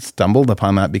stumbled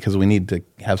upon that because we need to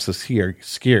have some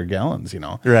skier gallons,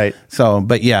 Right. So,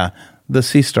 but yeah, the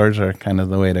C-stores are kind of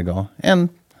the way to go, and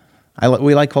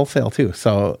we like wholesale too.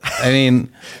 So, I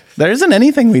mean, there isn't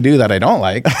anything we do that I don't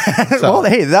like. So, well,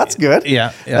 hey, that's good.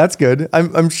 Yeah. That's good.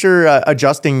 I'm sure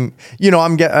adjusting,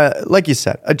 like you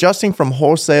said, adjusting from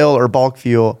wholesale or bulk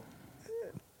fuel,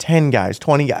 10 guys,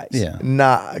 20 guys. Yeah.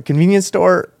 Not convenience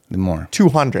store, more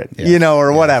 200, yes.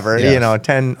 or whatever, yes.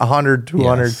 10, 100,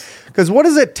 200. Yes. Because what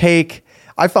does it take?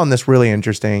 I found this really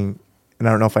interesting, and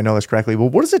I don't know if I know this correctly, but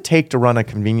what does it take to run a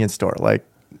convenience store? Like,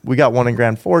 we got one in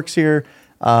Grand Forks here.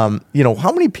 How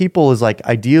many people is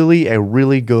ideally a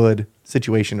really good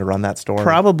situation to run that store?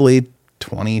 Probably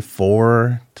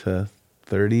 24 to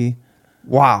 30.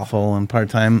 Wow. Full and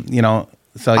part-time,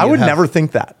 so I would never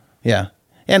think that. Yeah.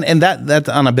 And that's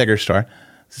on a bigger store.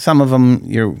 Some of them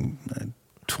you're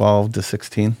 12 to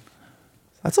 16.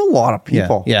 That's a lot of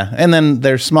people. Yeah. And then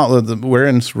there's small, we're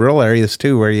in rural areas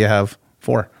too where you have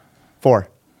 4.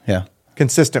 Yeah.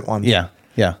 Consistent ones. Yeah.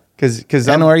 Because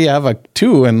where you have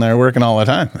 2 and they're working all the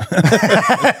time.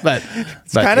 but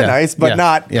it's kind of nice, but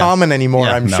not common anymore,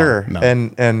 I'm sure. No.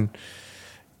 And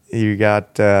you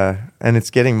got, and it's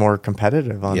getting more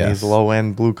competitive on these low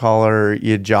end blue collar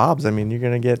jobs. I mean, you're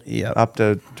going to get up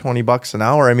to $20 an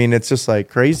hour. I mean, it's just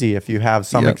crazy if you have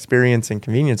some experience in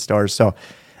convenience stores. So,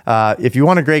 if you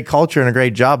want a great culture and a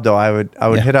great job, though, I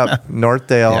would hit up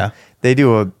Northdale. Yeah. They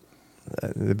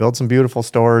they build some beautiful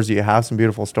stores. You have some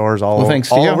beautiful stores all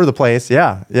over the place.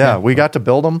 Yeah. We got to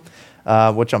build them,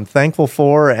 which I'm thankful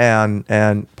for,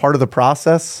 and part of the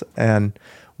process. And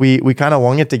we kind of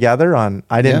wung it together on,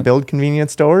 I didn't build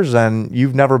convenience stores, and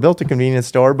you've never built a convenience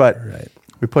store, but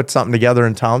we put something together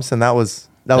in Thompson. That was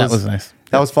nice.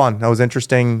 That was fun. That was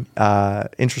interesting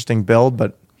build,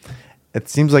 but it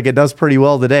seems like it does pretty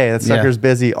well today. That sucker's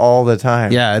busy all the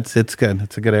time. Yeah, it's good.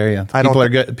 It's a good area.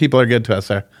 People are good to us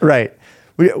there. Right.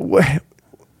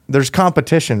 There's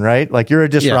competition, right? Like, you're a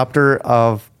disruptor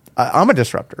of. I'm a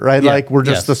disruptor, right? Yeah. Like, we're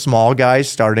just the small guys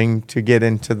starting to get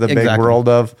into the big world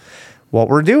of what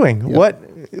we're doing.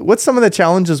 Yep. what's some of the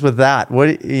challenges with that?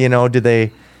 What, do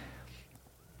they,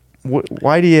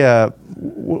 why do you,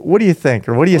 what do you think,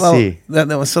 or what do you see?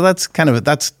 So that's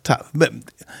tough. But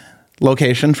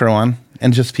location for one,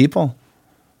 and just people,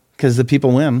 because the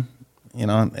people win,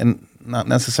 and not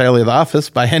necessarily the office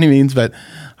by any means, but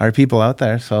our people out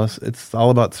there. So it's all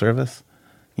about service.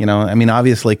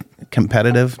 Obviously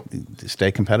competitive,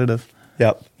 stay competitive.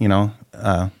 Yep.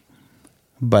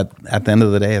 But at the end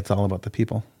of the day, it's all about the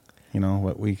people,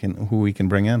 who we can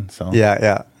bring in. So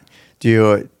yeah.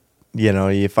 Do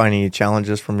you find any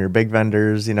challenges from your big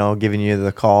vendors, giving you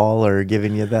the call or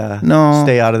giving you the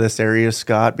stay out of this area,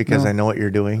 Scott, because I know what you're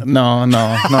doing? No.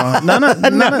 None of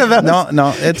that.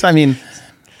 No. It's,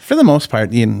 for the most part,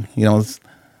 it's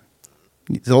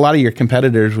a lot of your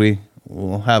competitors, we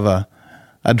will have a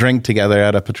drink together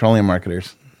at a petroleum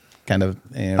marketers. Kind of,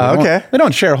 okay. We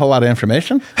don't share a whole lot of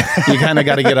information. You kind of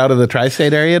got to get out of the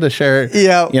tri-state area to share,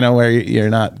 where you're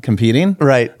not competing.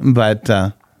 Right. But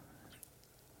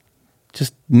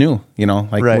just new,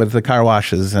 with the car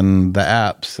washes and the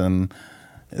apps and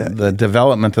the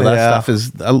development of that stuff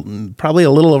is probably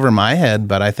a little over my head,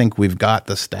 but I think we've got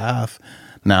the staff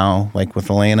now, like with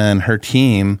Elena and her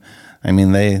team.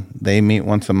 They meet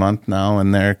once a month now,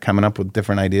 and they're coming up with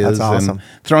different ideas. That's awesome. And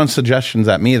throwing suggestions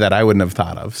at me that I wouldn't have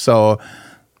thought of. So,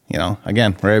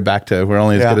 again, we're right back to we're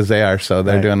only as good as they are. So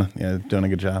they're doing a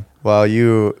good job. Well,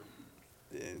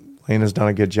 Elena's done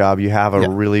a good job. You have a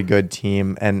really good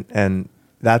team, and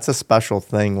that's a special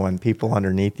thing when people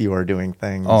underneath you are doing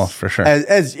things. Oh, for sure.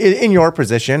 As in your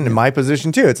position, in my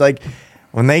position too. It's like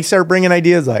when they start bringing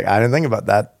ideas, like I didn't think about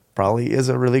that. Probably is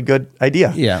a really good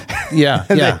idea. Yeah.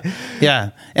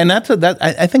 And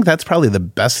I think that's probably the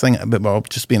best thing about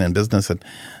just being in business. And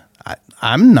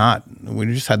I'm not. We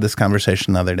just had this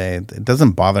conversation the other day. It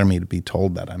doesn't bother me to be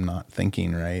told that I'm not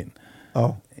thinking right.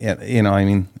 Oh, yeah.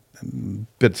 A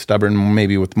bit stubborn,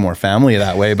 maybe with more family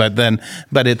that way. But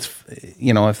it's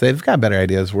if they've got better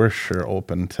ideas, we're sure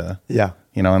open to. Yeah.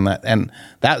 And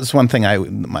that's one thing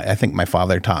I think my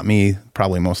father taught me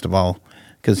probably most of all.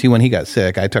 Because when he got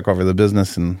sick, I took over the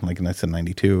business, and like I said,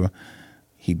 92.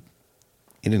 He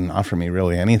didn't offer me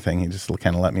really anything. He just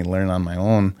kind of let me learn on my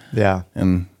own. Yeah,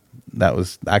 and that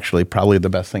was actually probably the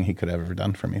best thing he could have ever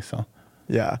done for me. So,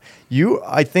 yeah,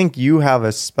 I think you have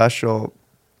a special.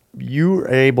 You are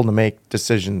able to make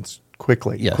decisions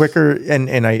quickly, quicker, and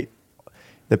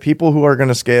the people who are going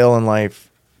to scale in life,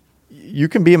 you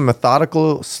can be a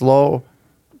methodical, slow.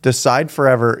 Decide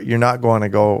forever. You're not going to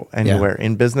go anywhere.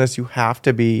 In business, you have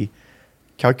to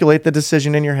calculate the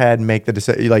decision in your head, make the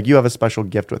decision. Like you have a special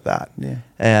gift with that. Yeah.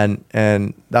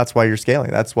 And that's why you're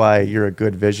scaling. That's why you're a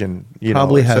good vision.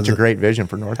 Probably has such a great vision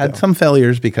for Northdale. Had some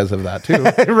failures because of that too.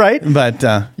 Right. But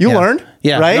you learned.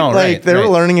 Yeah. Right. No, like there were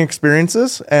learning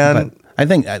experiences. And but I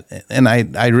think, and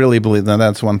I really believe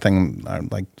that's one thing,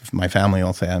 like my family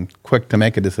will say, I'm quick to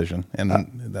make a decision.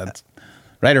 And that's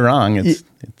right or wrong.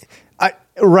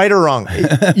 Right or wrong,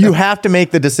 you have to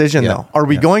make the decision though. Are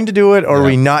we going to do it or are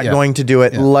we not going to do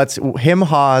it? Let's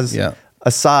haws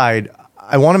aside.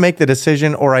 I want to make the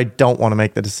decision or I don't want to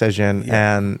make the decision,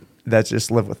 and let's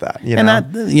just live with that.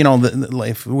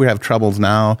 If we have troubles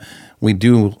now, we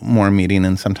do more meeting,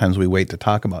 and sometimes we wait to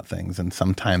talk about things, and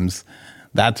sometimes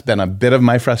that's been a bit of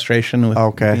my frustration with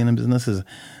being in business.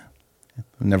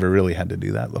 We've never really had to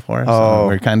do that before. So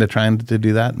we're kind of trying to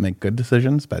do that, make good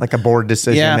decisions. But like a board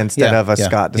decision instead of a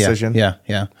Scott decision.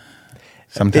 Yeah.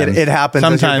 Sometimes it happens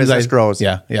as your business grows.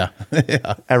 Yeah.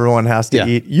 Everyone has to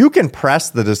eat. You can press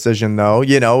the decision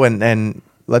though, and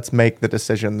let's make the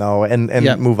decision though and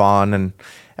move on. And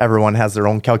everyone has their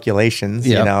own calculations,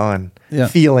 and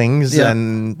feelings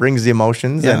and brings the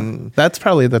emotions. And that's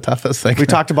probably the toughest thing. We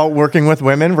talked about working with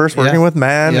women versus working with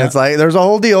men. It's like, there's a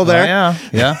whole deal there.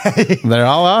 They're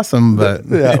all awesome, but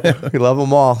we love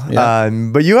them all.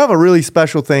 But you have a really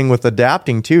special thing with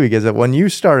adapting too, because when you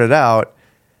started out,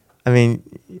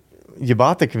 you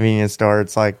bought the convenience store.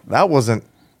 It's like, that wasn't,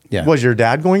 was your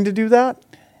dad going to do that?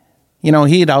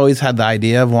 He'd always had the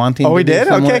idea of wanting to he did?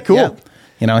 Okay, cool.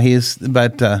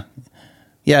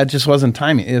 Yeah. It just wasn't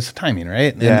timing. It's timing,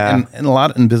 right? And a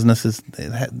lot in businesses,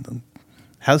 it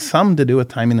has some to do with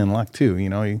timing and luck too.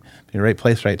 You be right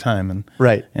place, right time, and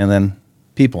then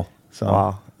people. So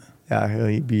wow,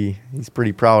 yeah, he's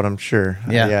pretty proud, I'm sure.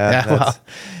 Yeah. Well,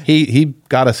 he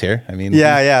got us here.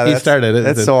 He started it.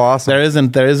 That's so awesome. There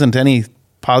isn't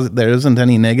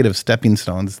any negative stepping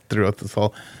stones throughout this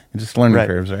whole. Just learning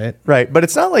curves, right? Right, but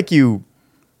it's not like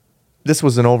this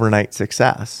was an overnight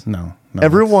success. No.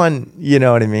 Everyone, you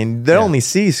know what I mean? They only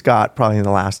see Scott probably in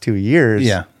the last 2 years.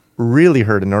 Yeah. really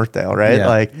heard in Northdale, right? Yeah.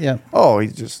 Like, Yeah. oh,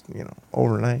 he's just,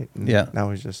 overnight. And Yeah. now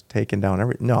he's just taking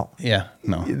down no. Yeah.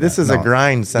 No. This is a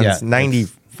grind since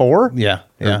 94. Yeah.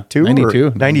 Yeah.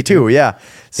 92. 92. Yeah.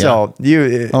 So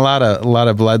a lot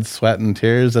of blood, sweat, and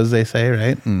tears, as they say,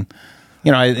 right? And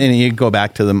and you go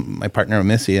back to my partner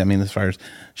Missy. I mean, as far as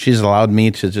she's allowed me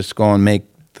to just go and make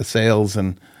the sales,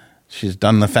 and she's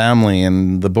done the family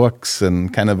and the books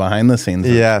and kind of behind the scenes.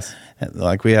 Yes.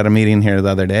 Like we had a meeting here the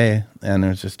other day, and I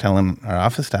was just telling our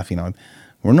office staff,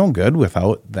 we're no good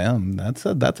without them. That's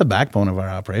a backbone of our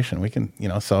operation. We can,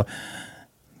 so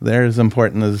they're as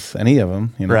important as any of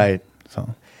them, Right.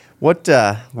 So what?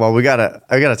 Well, I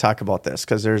gotta talk about this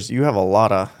because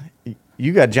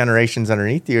you got generations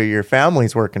underneath you. Your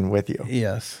family's working with you.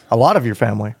 Yes. A lot of your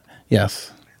family.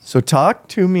 Yes. So talk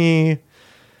to me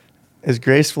as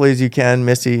gracefully as you can,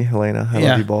 Missy, Helena. I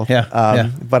love you both.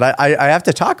 Yeah. But I have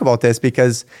to talk about this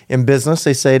because in business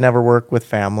they say never work with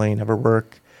family, never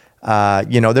work.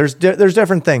 There's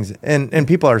different things, and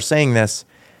people are saying this.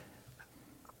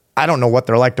 I don't know what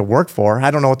they're like to work for.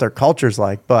 I don't know what their culture's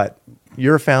like, but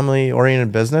you're a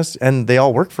family-oriented business, and they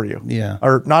all work for you. Yeah.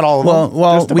 Or not all of them.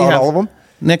 Well, just about all of them.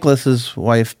 Nicholas's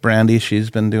wife, Brandy, she's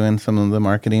been doing some of the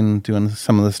marketing, doing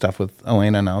some of the stuff with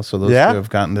Elena now. So those two have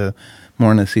gotten to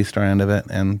more in the C-Star end of it,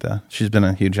 and she's been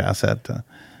a huge asset.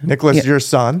 Nicholas is your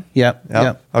son? Yep.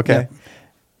 Okay. Yep.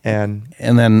 And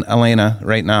then Elena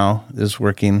right now is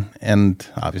working, and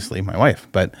obviously my wife.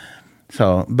 But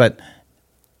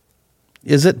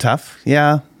is it tough?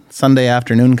 Yeah. Sunday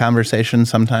afternoon conversation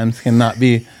sometimes cannot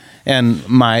be, and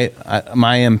my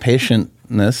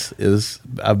impatientness is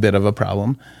a bit of a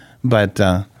problem, but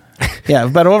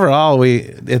but overall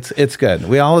it's good.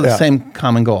 We all have the same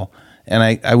common goal, and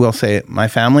I will say my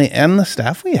family and the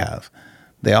staff we have,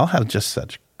 they all have just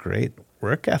such great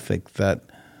work ethic that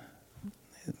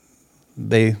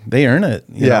they earn it,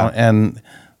 you know, and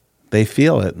they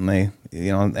feel it, and they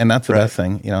and that's the best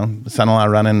thing, son-in-law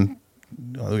running.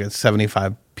 We got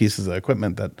 75 pieces of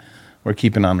equipment that we're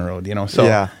keeping on the road,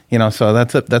 So, so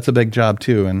that's a big job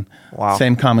too. And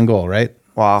same common goal, right?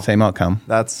 Wow. Same outcome.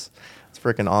 That's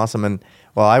freaking awesome. And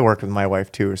I work with my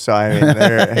wife too. So I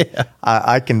mean,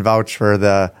 I can vouch for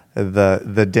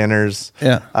the dinners,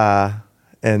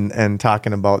 and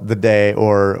talking about the day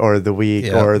or the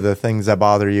week or the things that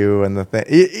bother you and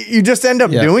you just end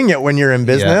up doing it when you're in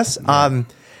business.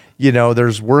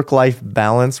 There's work-life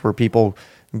balance where people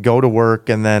go to work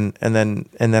and then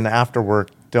after work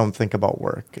don't think about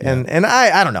work. And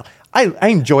I don't know. I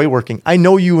enjoy working. I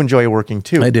know you enjoy working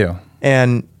too. I do.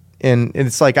 And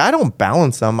it's like I don't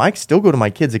balance them. I still go to my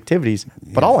kids' activities,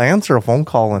 but I'll answer a phone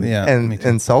call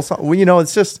and sell something. Well,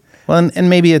 it's just and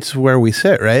maybe it's where we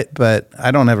sit, right? But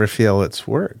I don't ever feel it's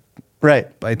work,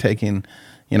 right? By taking,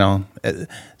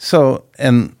 so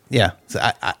I'm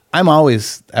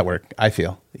always at work. I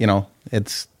feel,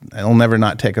 I'll never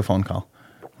not take a phone call.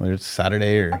 Whether it's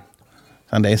Saturday or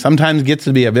Sunday, sometimes gets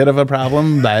to be a bit of a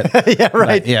problem, but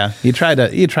But, you try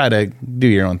to do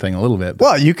your own thing a little bit.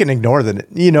 Well, you can ignore what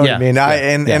I mean.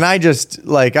 I just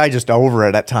over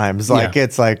it at times. Like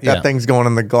it's like that thing's going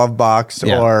in the glove box,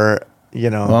 or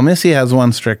Well, Missy has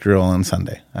one strict rule on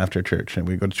Sunday after church, and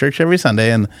we go to church every Sunday,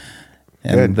 and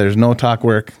there's no talk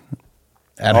work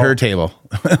at her table.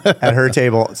 At her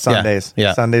table Sundays.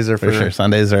 Yeah. Sundays are for sure.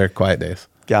 Sundays are quiet days.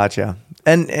 Gotcha.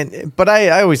 But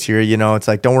I always hear, it's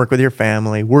like, don't work with your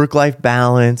family, work-life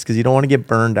balance, because you don't want to get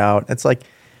burned out. It's like,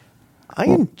 I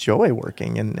enjoy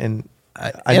working, and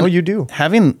I know you do.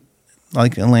 Having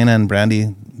like Elena and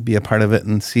Brandy be a part of it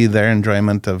and see their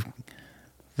enjoyment of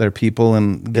their people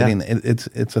and getting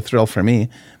it's a thrill for me.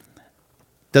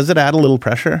 Does it add a little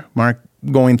pressure, Mark,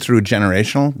 going through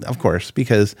generational? Of course,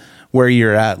 because where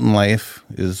you're at in life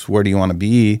is where do you want to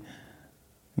be.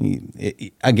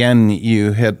 Again,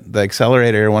 you hit the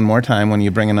accelerator one more time when you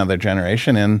bring another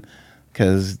generation in,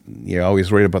 because you're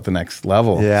always worried about the next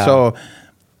level. Yeah. So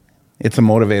it's a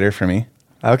motivator for me.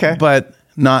 Okay. But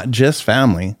not just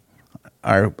family.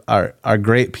 Our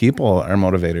great people are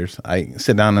motivators. I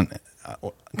sit down and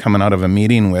coming out of a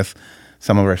meeting with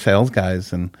some of our sales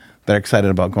guys, and they're excited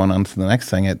about going on to the next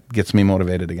thing. It gets me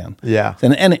motivated again. Yeah.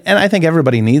 And I think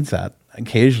everybody needs that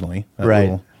occasionally. That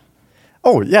right.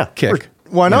 Oh yeah. Kick.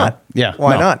 Why not? Yeah.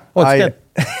 Why not? Oh, it's good.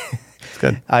 It's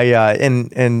good.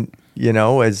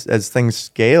 As things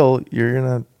scale, you're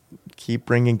gonna keep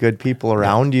bringing good people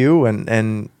around you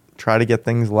and try to get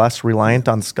things less reliant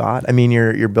on Scott. I mean,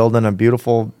 you're building a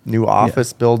beautiful new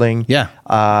office building. Yeah.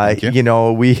 Thank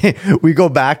you. We go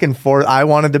back and forth. I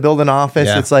wanted to build an office.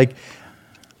 Yeah. It's like,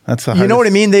 that's the hardest. You know what I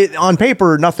mean? On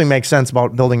paper, nothing makes sense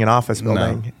about building an office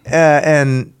building.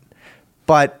 No.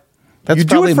 But You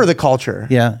do it for the culture.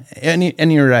 Yeah,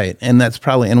 and you're right, and that's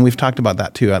probably, and we've talked about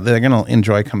that too. They're going to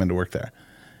enjoy coming to work there.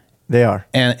 They are,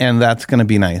 and that's going to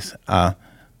be nice.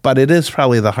 But it is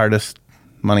probably the hardest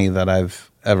money that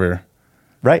I've ever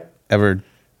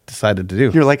decided to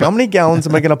do. You're like, how many gallons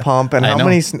am I going to pump, and how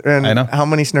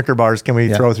many Snicker bars can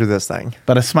we throw through this thing?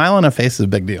 But a smile on a face is a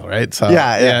big deal, right? So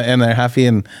yeah, and they're happy,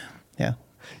 and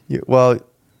well,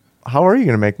 how are you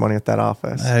going to make money at that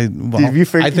office?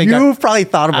 You've probably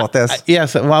thought about this.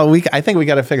 Yes. Well, I think we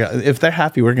got to figure out if they're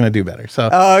happy, we're going to do better. So,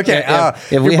 okay.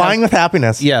 If you're buying with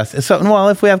happiness. Yes. So, well,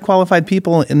 if we have qualified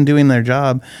people in doing their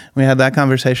job, we had that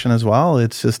conversation as well.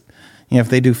 It's just, if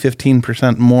they do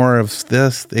 15% more of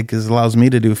this, it allows me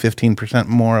to do 15%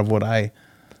 more of what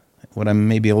I'm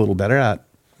maybe a little better at.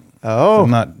 Oh, so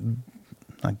I'm not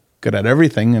good at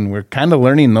everything, and we're kind of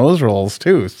learning those roles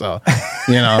too. So,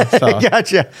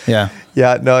 Gotcha. Yeah.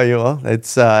 Yeah. No, you will.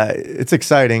 It's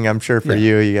exciting. I'm sure for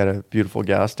you. You got a beautiful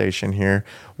gas station here.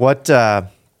 What?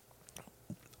 Well,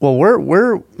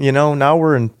 we're now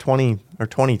we're in 20 or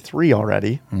 23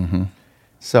 already. Mm-hmm.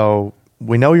 So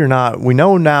we know you're not. We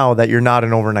know now that you're not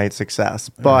an overnight success.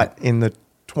 But in the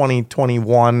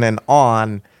 2021 and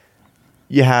on,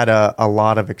 you had a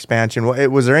lot of expansion.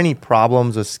 Was there any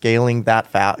problems with scaling that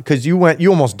fast? Because you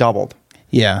almost doubled.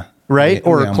 Yeah. Right?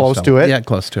 Or close to it? Yeah,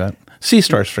 close to it.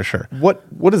 C-stores for sure.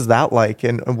 What is that like?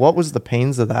 And what was the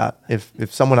pains of that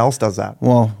if someone else does that?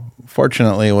 Well,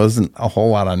 fortunately, it wasn't a whole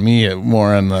lot on me.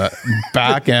 More on the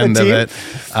back end of it.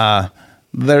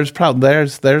 There's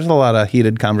a lot of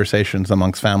heated conversations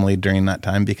amongst family during that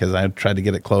time because I tried to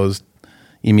get it closed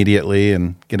immediately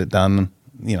and get it done,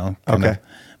 Okay.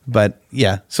 But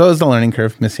yeah, so it was the learning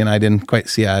curve. Missy and I didn't quite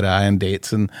see eye to eye on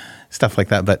dates and stuff like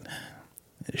that, but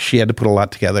she had to put a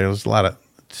lot together. It was a lot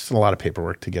of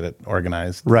paperwork to get it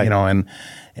organized, right?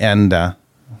 And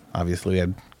obviously we had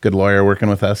a good lawyer working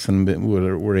with us, and we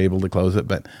were able to close it.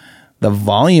 But the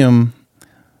volume,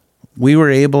 we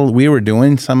were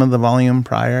doing some of the volume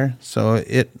prior, so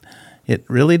it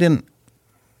really didn't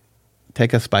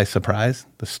take us by surprise.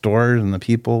 The stores and the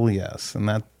people, yes, and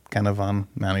that kind of on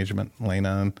management.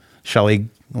 Lena and Shelley,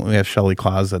 we have Shelley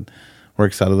Claus that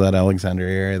works out of that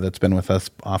Alexandria area that's been with us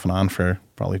off and on for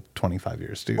probably 25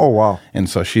 years too. Oh, wow. And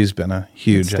so she's been a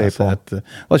huge asset.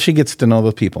 Well, she gets to know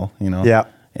the people, Yeah.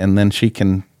 And then she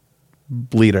can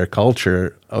bleed our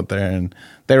culture out there. And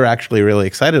they were actually really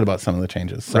excited about some of the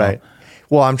changes. So. Right.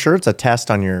 Well, I'm sure it's a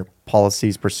test on your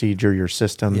policies, procedure, your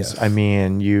systems. Yes. I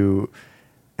mean, you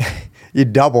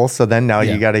double, so then now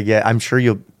you got to get, I'm sure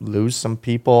you'll lose some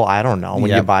people, I don't know, when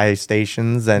you buy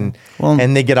stations and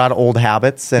they get out of old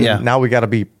habits, and now we got to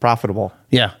be profitable.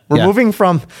 Yeah. We're moving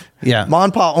from mom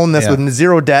and pa own this with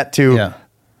zero debt to,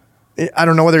 I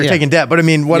don't know whether you're taking debt, but I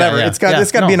mean, whatever. It's got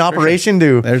to be an operation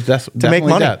to make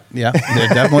money. Debt. Yeah, there's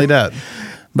definitely debt.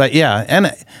 But yeah,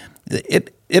 and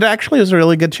it actually was a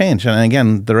really good change. And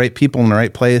again, the right people in the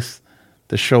right place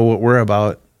to show what we're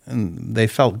about. And they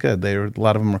felt good. A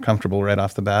lot of them were comfortable right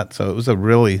off the bat. So it was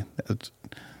I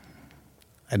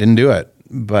didn't do it,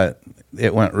 but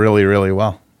it went really, really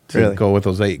well. To go with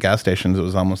those 8 gas stations, it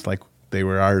was almost like they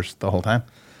were ours the whole time.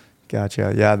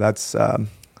 Gotcha. Yeah, that's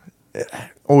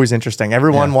always interesting.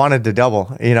 Everyone wanted to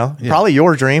double, Probably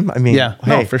your dream. I mean,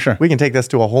 hey, for sure. We can take this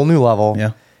to a whole new level.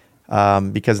 Yeah.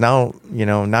 Because now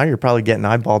you're probably getting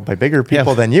eyeballed by bigger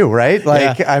people than you, right?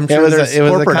 Like I'm sure there's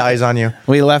corporate eyes on you.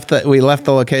 We left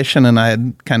the location, and I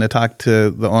had kind of talked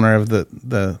to the owner of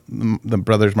the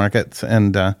Brothers Markets,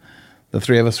 and the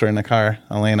 3 of us were in the car,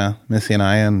 Elena, Missy, and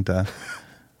I, and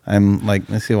I'm like,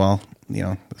 Missy, well, we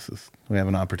have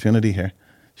an opportunity here.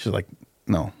 She's like,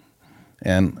 no,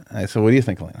 and I said, what do you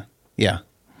think, Elena? Yeah.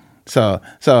 So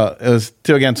it was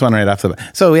 2 against 1 right off the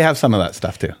bat. So we have some of that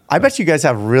stuff too. I bet you guys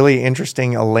have really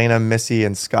interesting Elena, Missy,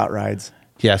 and Scott rides.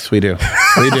 Yes, we do.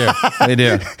 We do. We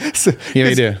do.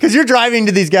 We do. Because you're driving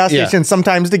to these gas stations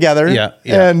sometimes together. Yeah.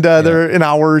 And they're an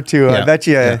hour or two. I bet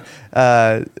you.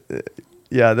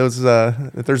 Those.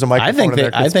 If there's a microphone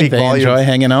I think they enjoy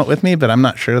hanging out with me, but I'm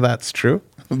not sure that's true.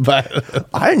 But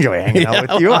I enjoy hanging out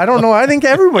with you. I don't know. I think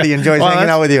everybody enjoys hanging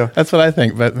out with you. That's what I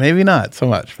think, but maybe not so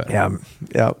much. But. Yeah.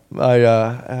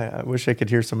 I wish I could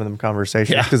hear some of them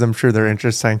conversations because I'm sure they're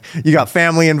interesting. You got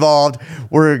family involved.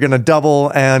 We're gonna double,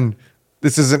 and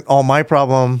this isn't all my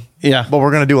problem. Yeah, but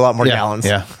we're gonna do a lot more gallons.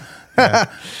 Yeah.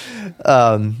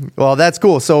 Well, that's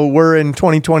cool. So we're in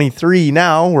 2023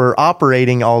 now. We're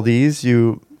operating all these.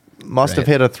 You must have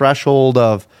hit a threshold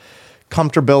of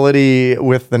comfortability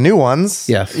with the new ones.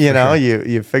 Yes,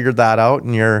 you figured that out,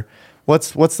 and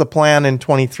what's the plan in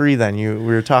 23 then? We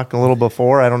were talking a little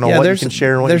before. I don't know what you can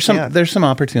share and what you can't. There's some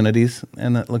opportunities,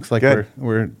 and it looks like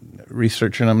we're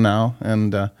researching them now,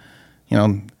 and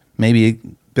maybe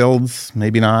builds,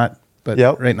 maybe not. But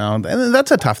right now, and that's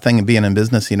a tough thing of being in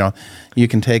business. You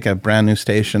can take a brand new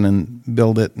station and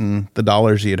build it, and the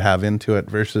dollars you'd have into it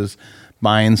versus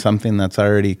buying something that's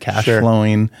already cash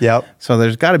flowing. Yep. So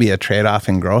there's got to be a trade-off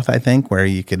in growth, I think, where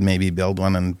you could maybe build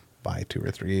one and buy 2 or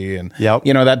 3 and,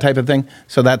 that type of thing.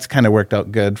 So that's kind of worked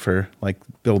out good for like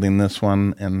building this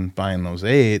one and buying those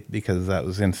 8 because that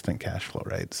was instant cash flow,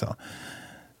 right?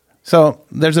 So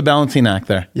there's a balancing act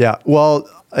there. Yeah. Well,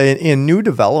 in new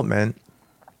development,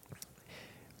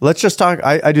 let's just talk.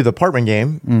 I do the apartment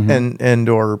game and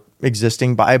or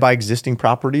existing. I buy existing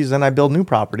properties and I build new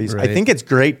properties. Right. I think it's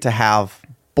great to have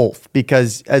both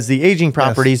because as the aging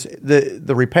properties,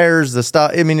 the repairs, the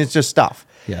stuff. I mean, it's just stuff.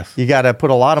 Yes, you got to put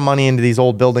a lot of money into these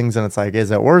old buildings, and it's like, is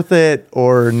it worth it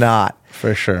or not?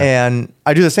 For sure. And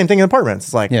I do the same thing in apartments.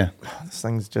 It's like, this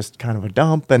thing's just kind of a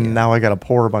dump, and now I got to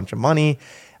pour a bunch of money.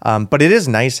 But it is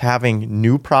nice having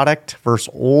new product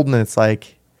versus old, and it's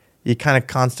like you kind of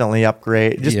constantly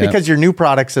upgrade. Just because your new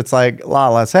products, it's like a lot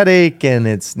less headache and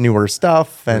it's newer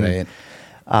stuff. And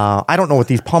I don't know what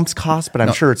these pumps cost, but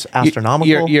I'm sure it's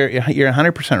astronomical. You're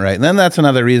 100% right. And then that's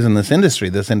another reason this industry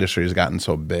has gotten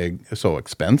so big, so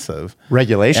expensive.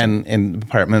 Regulation. And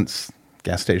apartments,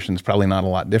 gas stations, probably not a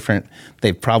lot different.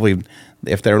 They probably,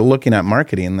 if they're looking at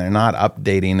marketing, they're not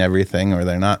updating everything or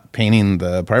they're not painting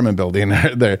the apartment building.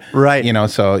 They're right.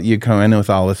 So you come in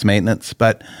with all this maintenance,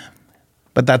 but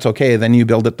that's okay. Then you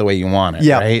build it the way you want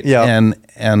it, right? Yeah.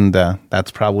 And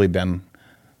that's probably been,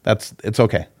 it's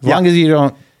okay. As long as you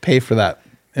don't pay for that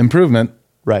improvement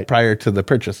prior to the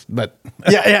purchase. But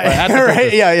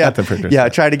at the purchase. Yeah,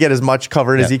 try to get as much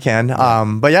covered as you can.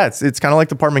 But yeah, it's kind of like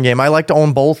the apartment game. I like to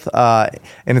own both, and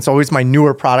it's always my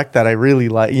newer product that I really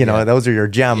like. Those are your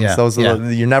gems. Yeah. Those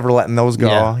are you're never letting those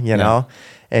go. You know.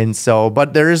 And so,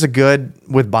 but there is a good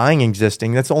with buying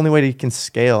existing. That's the only way that you can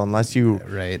scale unless you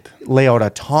lay out a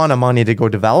ton of money to go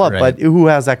develop. But who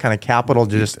has that kind of capital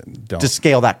to just to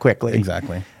scale that quickly?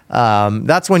 Exactly.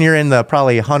 That's when you're in the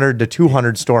probably 100 to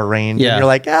 200 store range. Yeah. And you're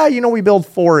like, we build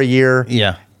 4 a year.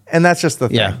 Yeah. And that's just the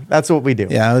thing. Yeah. That's what we do.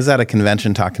 Yeah. I was at a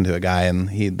convention talking to a guy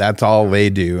and that's all they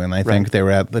do. And I think they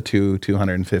were at the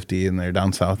 250 and they're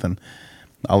down south and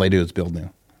all they do is build new.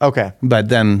 Okay. But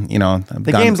then,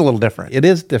 the game's a little different. It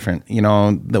is different.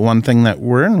 The one thing that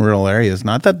we're in rural areas,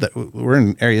 not that we're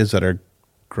in areas that are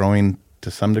growing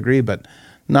to some degree, but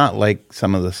not like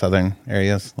some of the southern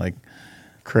areas, like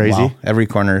crazy. Wow, every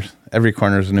corner's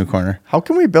a new corner. How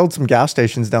can we build some gas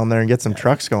stations down there and get some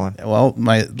trucks going? Well,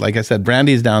 like I said,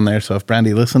 Brandy's down there, so if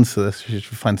Brandy listens to this, she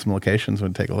should find some locations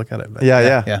and take a look at it. But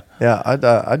yeah.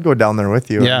 I'd go down there with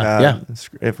you.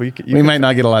 If we might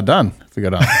not get a lot done if we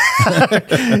go down.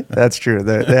 That's true.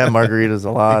 They have margaritas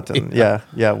a lot, and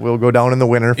we'll go down in the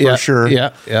winter for sure.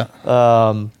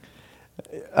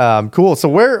 Cool. So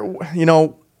where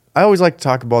I always like to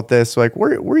talk about this. Like,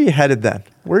 where are you headed then?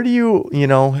 Where do you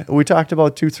we talked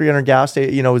about 200-300 gas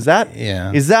stations.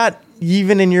 Is that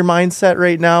even in your mindset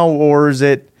right now, or is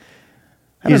it?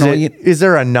 I don't know. Is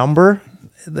there a number?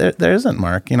 There isn't,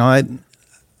 Mark. I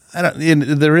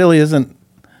don't. There really isn't.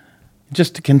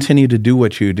 Just to continue to do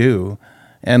what you do,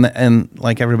 and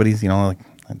like everybody's, like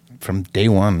from day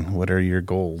one, what are your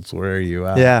goals? Where are you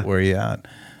at? Yeah. Where are you at?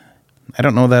 I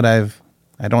don't know that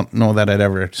I'd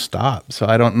ever stop. So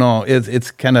I don't know.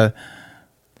 It's kind of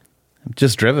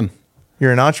just driven.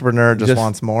 You're an entrepreneur, just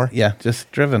wants more. Yeah,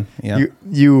 just driven. Yeah.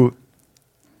 You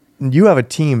have a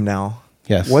team now.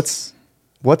 Yes.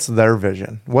 What's their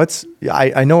vision?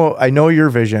 I know your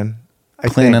vision.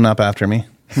 Cleaning up after me.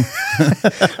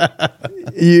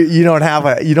 you don't have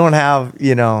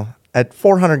at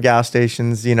 400 gas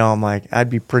stations. I'm like,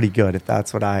 I'd be pretty good if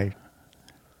that's what I.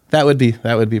 That would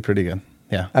be pretty good.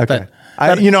 Yeah. Okay.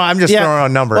 I'm just throwing out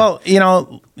a number. Well,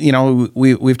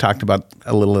 we've talked about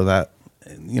a little of that,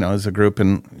 as a group,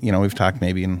 and we've talked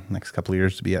maybe in the next couple of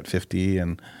years to be at 50,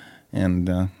 and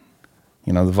the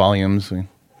volumes. We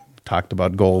talked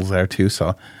about goals there too.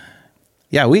 So,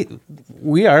 yeah,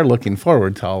 we are looking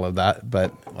forward to all of that.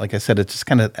 But like I said, it's just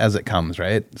kind of as it comes,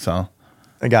 right? So,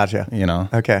 I gotcha.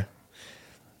 Okay.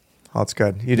 Well, that's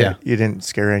good. You didn't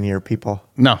scare any of your people.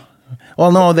 No.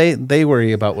 Well, no, they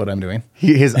worry about what I'm doing.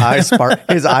 His eyes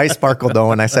sparkled though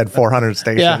when I said 400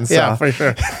 stations. Yeah, for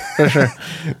sure.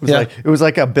 It was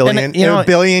like a billion,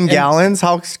 billion gallons.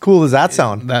 How cool does that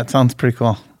sound? That sounds pretty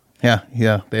cool. Yeah,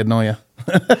 they'd know you.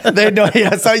 They know.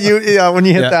 Yeah, so when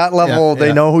you hit that level,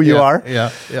 they know who you are.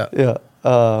 Yeah.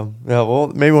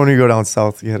 Well, maybe when you go down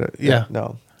south, you hit it. Yeah.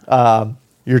 No.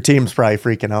 Your team's probably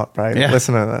freaking out, right? Yeah.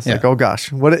 Listening to this, like, oh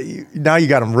gosh, now you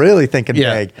got them really thinking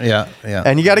big. Yeah.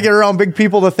 And you got to get around big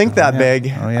people to think that big.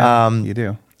 Oh yeah, you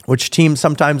do. which team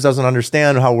sometimes doesn't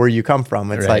understand where you come from.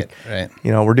 It's Right, like,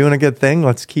 right. we're doing a good thing.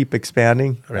 Let's keep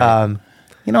expanding. Right.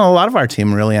 A lot of our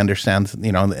team really understands, and,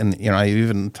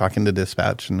 even talking to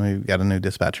dispatch, and we've got a new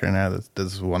dispatcher in there that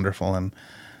is wonderful. And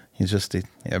he's just,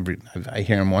 I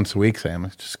hear him once a week say, I'm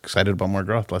just excited about more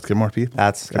growth. Let's get more people.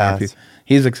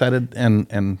 He's excited,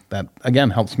 and that, again,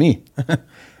 helps me.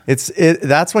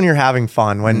 That's when you're having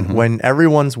fun, when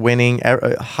everyone's winning,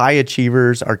 high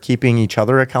achievers are keeping each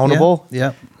other accountable.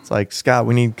 Yeah. It's like, Scott,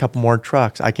 we need a couple more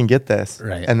trucks. I can get this.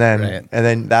 Right. And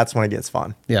then that's when it gets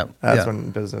fun. Yeah. That's when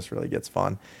business really gets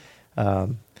fun.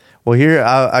 Well, here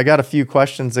I got a few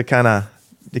questions to kind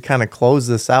of close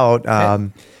this out.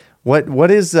 Okay.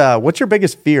 What's your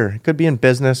biggest fear? It could be in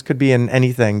business, could be in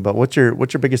anything, but what's your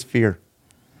biggest fear?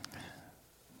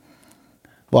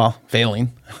 Well,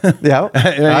 failing. Yeah,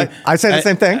 I say the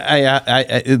same thing.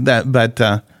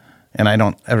 And I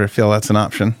don't ever feel that's an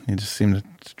option. You just seem to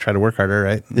try to work harder,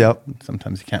 right? Yep.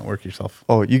 Sometimes you can't work yourself.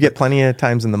 Oh, you get plenty of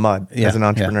times in the mud as an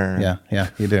entrepreneur. Yeah,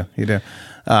 you do.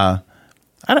 I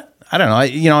don't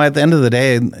know. At the end of the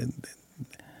day,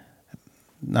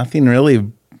 nothing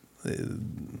really.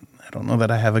 I don't know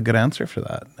that I have a good answer for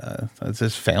that. It's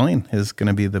just failing is going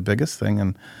to be the biggest thing,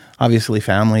 and obviously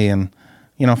family and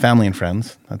family and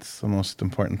friends. That's the most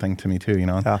important thing to me too.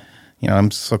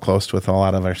 I'm so close with a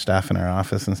lot of our staff in our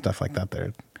office and stuff like that.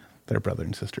 They're brother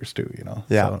and sisters too.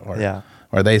 Yeah.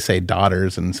 Or they say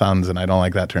daughters and sons, and I don't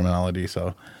like that terminology.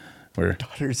 So we're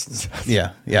daughters and sons.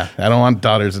 Yeah. I don't want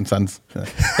daughters and sons.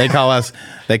 They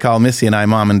call Missy and I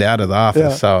mom and dad of the office.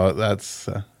 Yeah. So that's.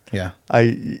 Yeah.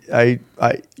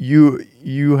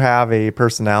 You have a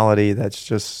personality that's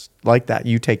just like that.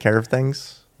 You take care of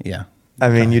things. Yeah. I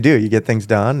mean, you do. You get things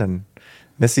done, and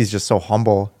Missy's just so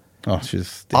humble. Oh,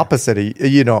 she's opposite.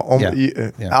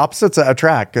 Opposites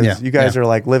attract, because you guys are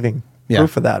like living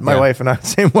proof of that. My wife and I are the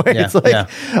same way. It's like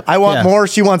I want more.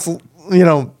 She wants,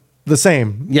 the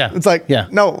same. Yeah. It's like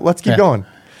no, let's keep going.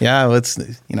 Yeah. It's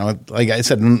like I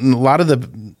said, a lot of the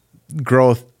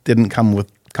growth didn't come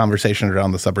with conversation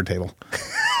around the supper table.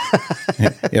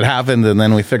 It happened, and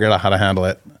then we figured out how to handle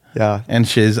it. Yeah. And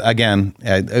she's, again,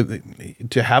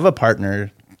 to have a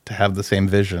partner, to have the same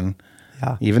vision,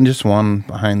 even just one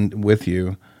behind with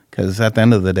you, because at the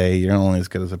end of the day, you're only as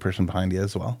good as the person behind you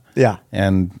as well. Yeah.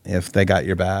 And if they got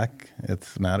your back, it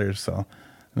matters. So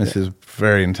this is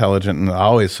very intelligent and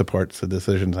always supports the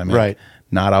decisions I make. Right.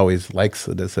 Not always likes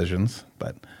the decisions,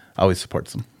 but always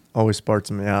supports them. Always supports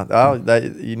them, yeah.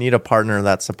 You need a partner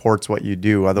that supports what you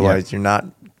do. Otherwise, you're not...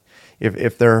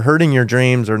 If they're hurting your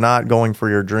dreams or not going for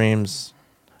your dreams,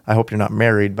 I hope you're not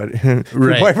married, but your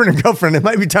boyfriend and girlfriend, it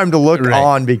might be time to look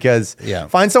on, because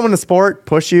find someone to support,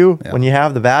 push you when you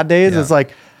have the bad days. It's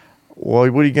like,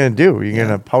 well, what are you going to do? Are you going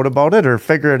to pout about it or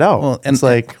figure it out? Well,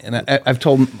 I've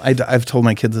told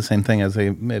my kids the same thing as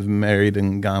they've married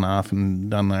and gone off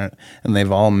and done that, and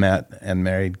they've all met and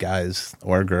married guys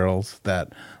or girls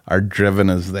that are driven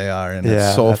as they are, and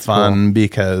it's so fun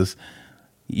because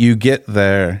you get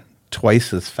there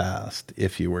twice as fast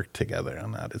if you work together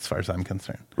on that, as far as I'm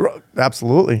concerned.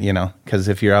 Absolutely. Because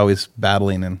if you're always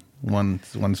battling and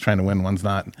one's trying to win, one's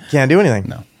not. Can't do anything.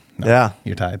 No. Yeah.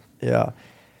 You're tied. Yeah.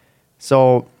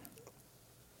 So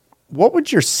what would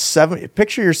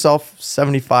picture yourself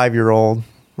 75-year-old,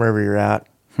 wherever you're at,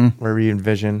 wherever you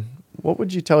envision, what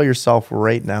would you tell yourself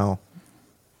right now?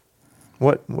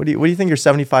 What do you think your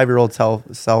 75-year-old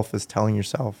self is telling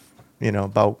yourself,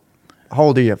 about, how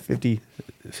old are you? 50?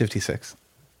 56.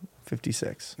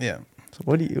 56. Yeah. So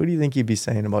what do you think you'd be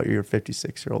saying about your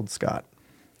 56-year-old Scott?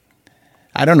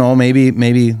 I don't know.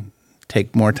 Maybe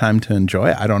take more time to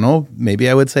enjoy. I don't know. Maybe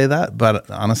I would say that, but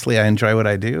honestly, I enjoy what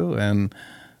I do, and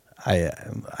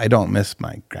I don't miss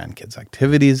my grandkids'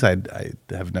 activities. I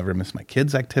have never missed my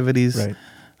kids' activities. Right.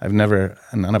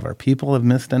 None of our people have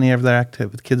missed any of their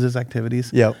kids'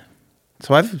 activities. Yep.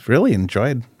 So I've really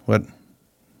enjoyed what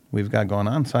we've got going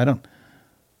on. So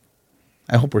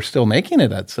I hope we're still making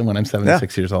it when I'm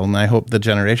 76 years old, and I hope the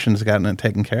generation's gotten it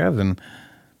taken care of.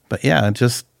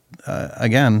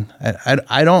 Again,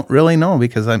 I don't really know,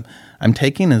 because I'm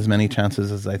taking as many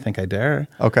chances as I think I dare.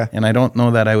 Okay. And I don't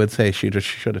know that I would say she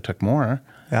should have took more.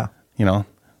 Yeah.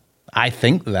 I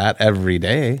think that every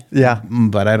day. Yeah.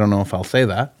 But I don't know if I'll say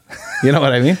that. You know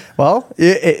what I mean? Well,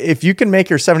 if you can make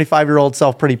your 75-year-old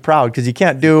self pretty proud, because you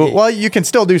can't you can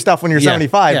still do stuff when you're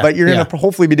 75, but you're going to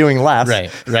hopefully be doing less.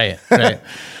 Right.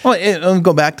 Well, I'll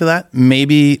go back to that.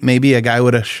 Maybe a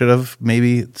guy should have,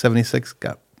 maybe 76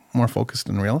 got more focused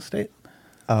in real estate.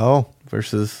 Oh.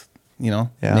 Versus,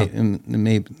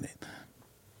 maybe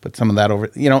put some of that over,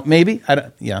 maybe.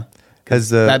 Because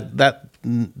that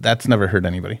that's never hurt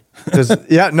anybody. Does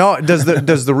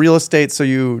the real estate, so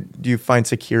do you find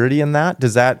security in that?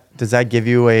 Does that give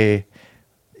you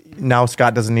now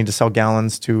Scott doesn't need to sell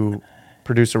gallons to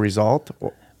produce a result?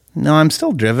 No, I'm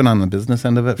still driven on the business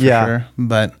end of it for sure.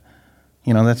 But,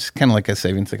 that's kind of like a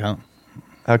savings account.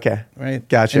 Okay. Right?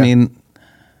 Gotcha. I mean,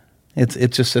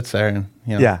 it just sits there.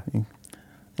 And,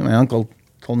 my uncle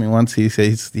told me once, he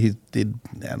says he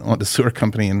owned a sewer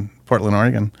company in Portland,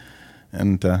 Oregon.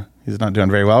 And he's not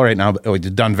doing very well right now. But,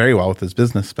 he's done very well with his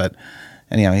business. But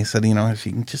anyhow, he said, if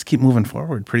you can just keep moving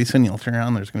forward, pretty soon you'll turn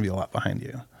around. There's going to be a lot behind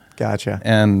you. Gotcha.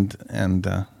 And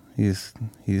he's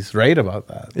right about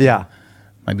that. Yeah.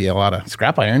 Might be a lot of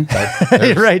scrap iron, but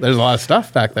there's, right. There's a lot of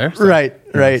stuff back there. So,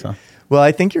 right. So. Well,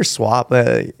 I think your swap,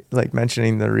 like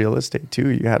mentioning the real estate too,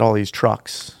 you had all these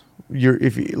trucks.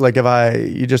 If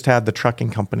you just had the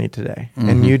trucking company today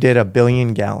and you did 1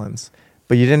 billion gallons,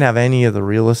 but you didn't have any of the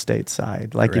real estate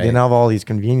side. Like you didn't have all these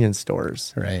convenience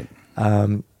stores. Right.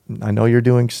 I know you're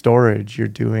doing storage.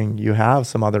 You have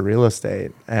some other real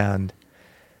estate, and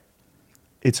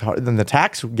it's hard. Then the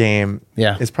tax game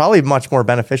is probably much more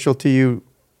beneficial to you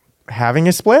having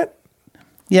a split.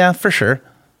 Yeah, for sure.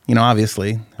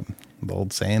 Obviously, the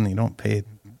old saying, you don't pay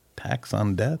tax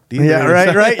on debt either. Yeah,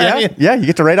 right. Yeah. Yeah, you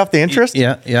get to write off the interest.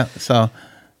 Yeah. So,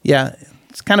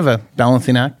 it's kind of a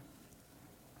balancing act,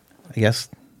 I guess.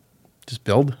 Just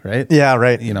build, right? Yeah,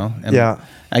 right. And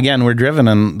again, we're driven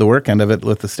on the work end of it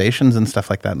with the stations and stuff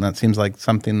like that. And that seems like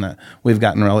something that we've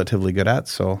gotten relatively good at.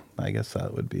 So I guess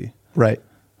that would be right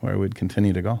where we'd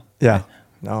continue to go. Yeah. Right?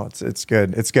 No, it's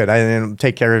good. It's good. I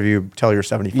take care of you till you're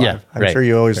 75. Yeah, I'm sure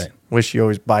you always wish you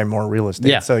always buy more real estate.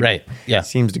 Yeah, so right. Yeah. It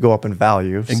seems to go up in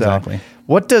value. Exactly. So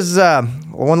what does,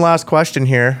 one last question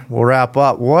here. We'll wrap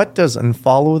up. What does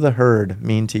unfollow the herd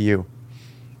mean to you?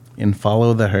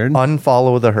 Unfollow the herd?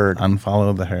 Unfollow the herd.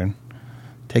 Unfollow the herd.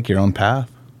 Take your own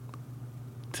path.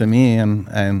 To me,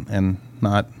 and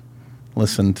not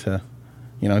listen to,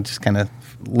 just kind of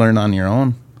learn on your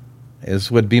own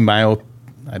would be my,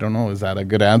 I don't know, is that a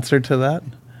good answer to that?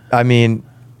 I mean,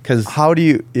 because how do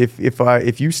you,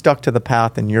 if you stuck to the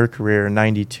path in your career in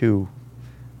 92,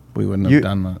 we wouldn't have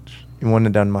done much. You wouldn't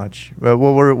have done much. Well,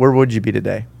 where would you be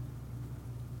today?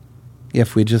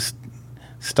 If we just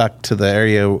stuck to the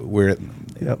area where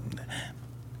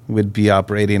we'd be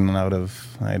operating out of,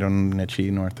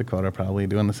 Nichie, North Dakota, probably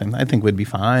doing the same. I think we'd be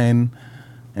fine,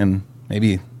 and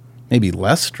maybe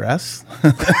less stress.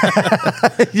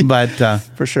 But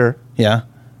for sure, yeah.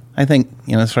 I think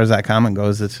as far as that comment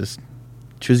goes, it's just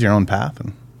choose your own path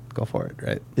and go for it,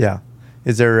 right? Yeah.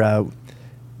 Is there?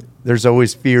 There's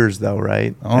always fears, though,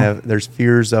 right? There's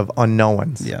fears of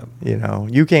unknowns. Yeah.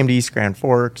 You came to East Grand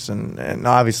Forks and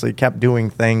obviously kept doing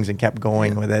things and kept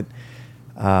going with it.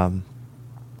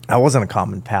 That wasn't a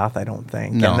common path, I don't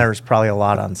think. No. And there's probably a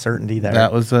lot of uncertainty there.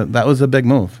 That was a big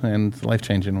move and life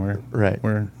changing.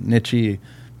 We're niche,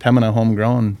 Pembina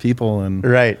homegrown people, and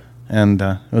right. And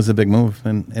it was a big move,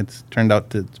 and it's turned out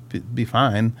to be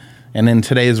fine. And in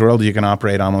today's world, you can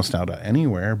operate almost out of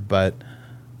anywhere, but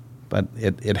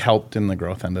it helped in the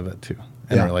growth end of it too,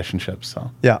 and relationships.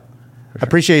 So yeah. Sure. I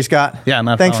appreciate you, Scott.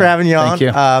 Yeah, thanks for having you on. Thank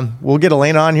you. We'll get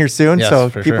Elena on here soon, yes, so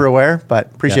keep her aware. But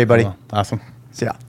appreciate it, buddy. Awesome. See ya.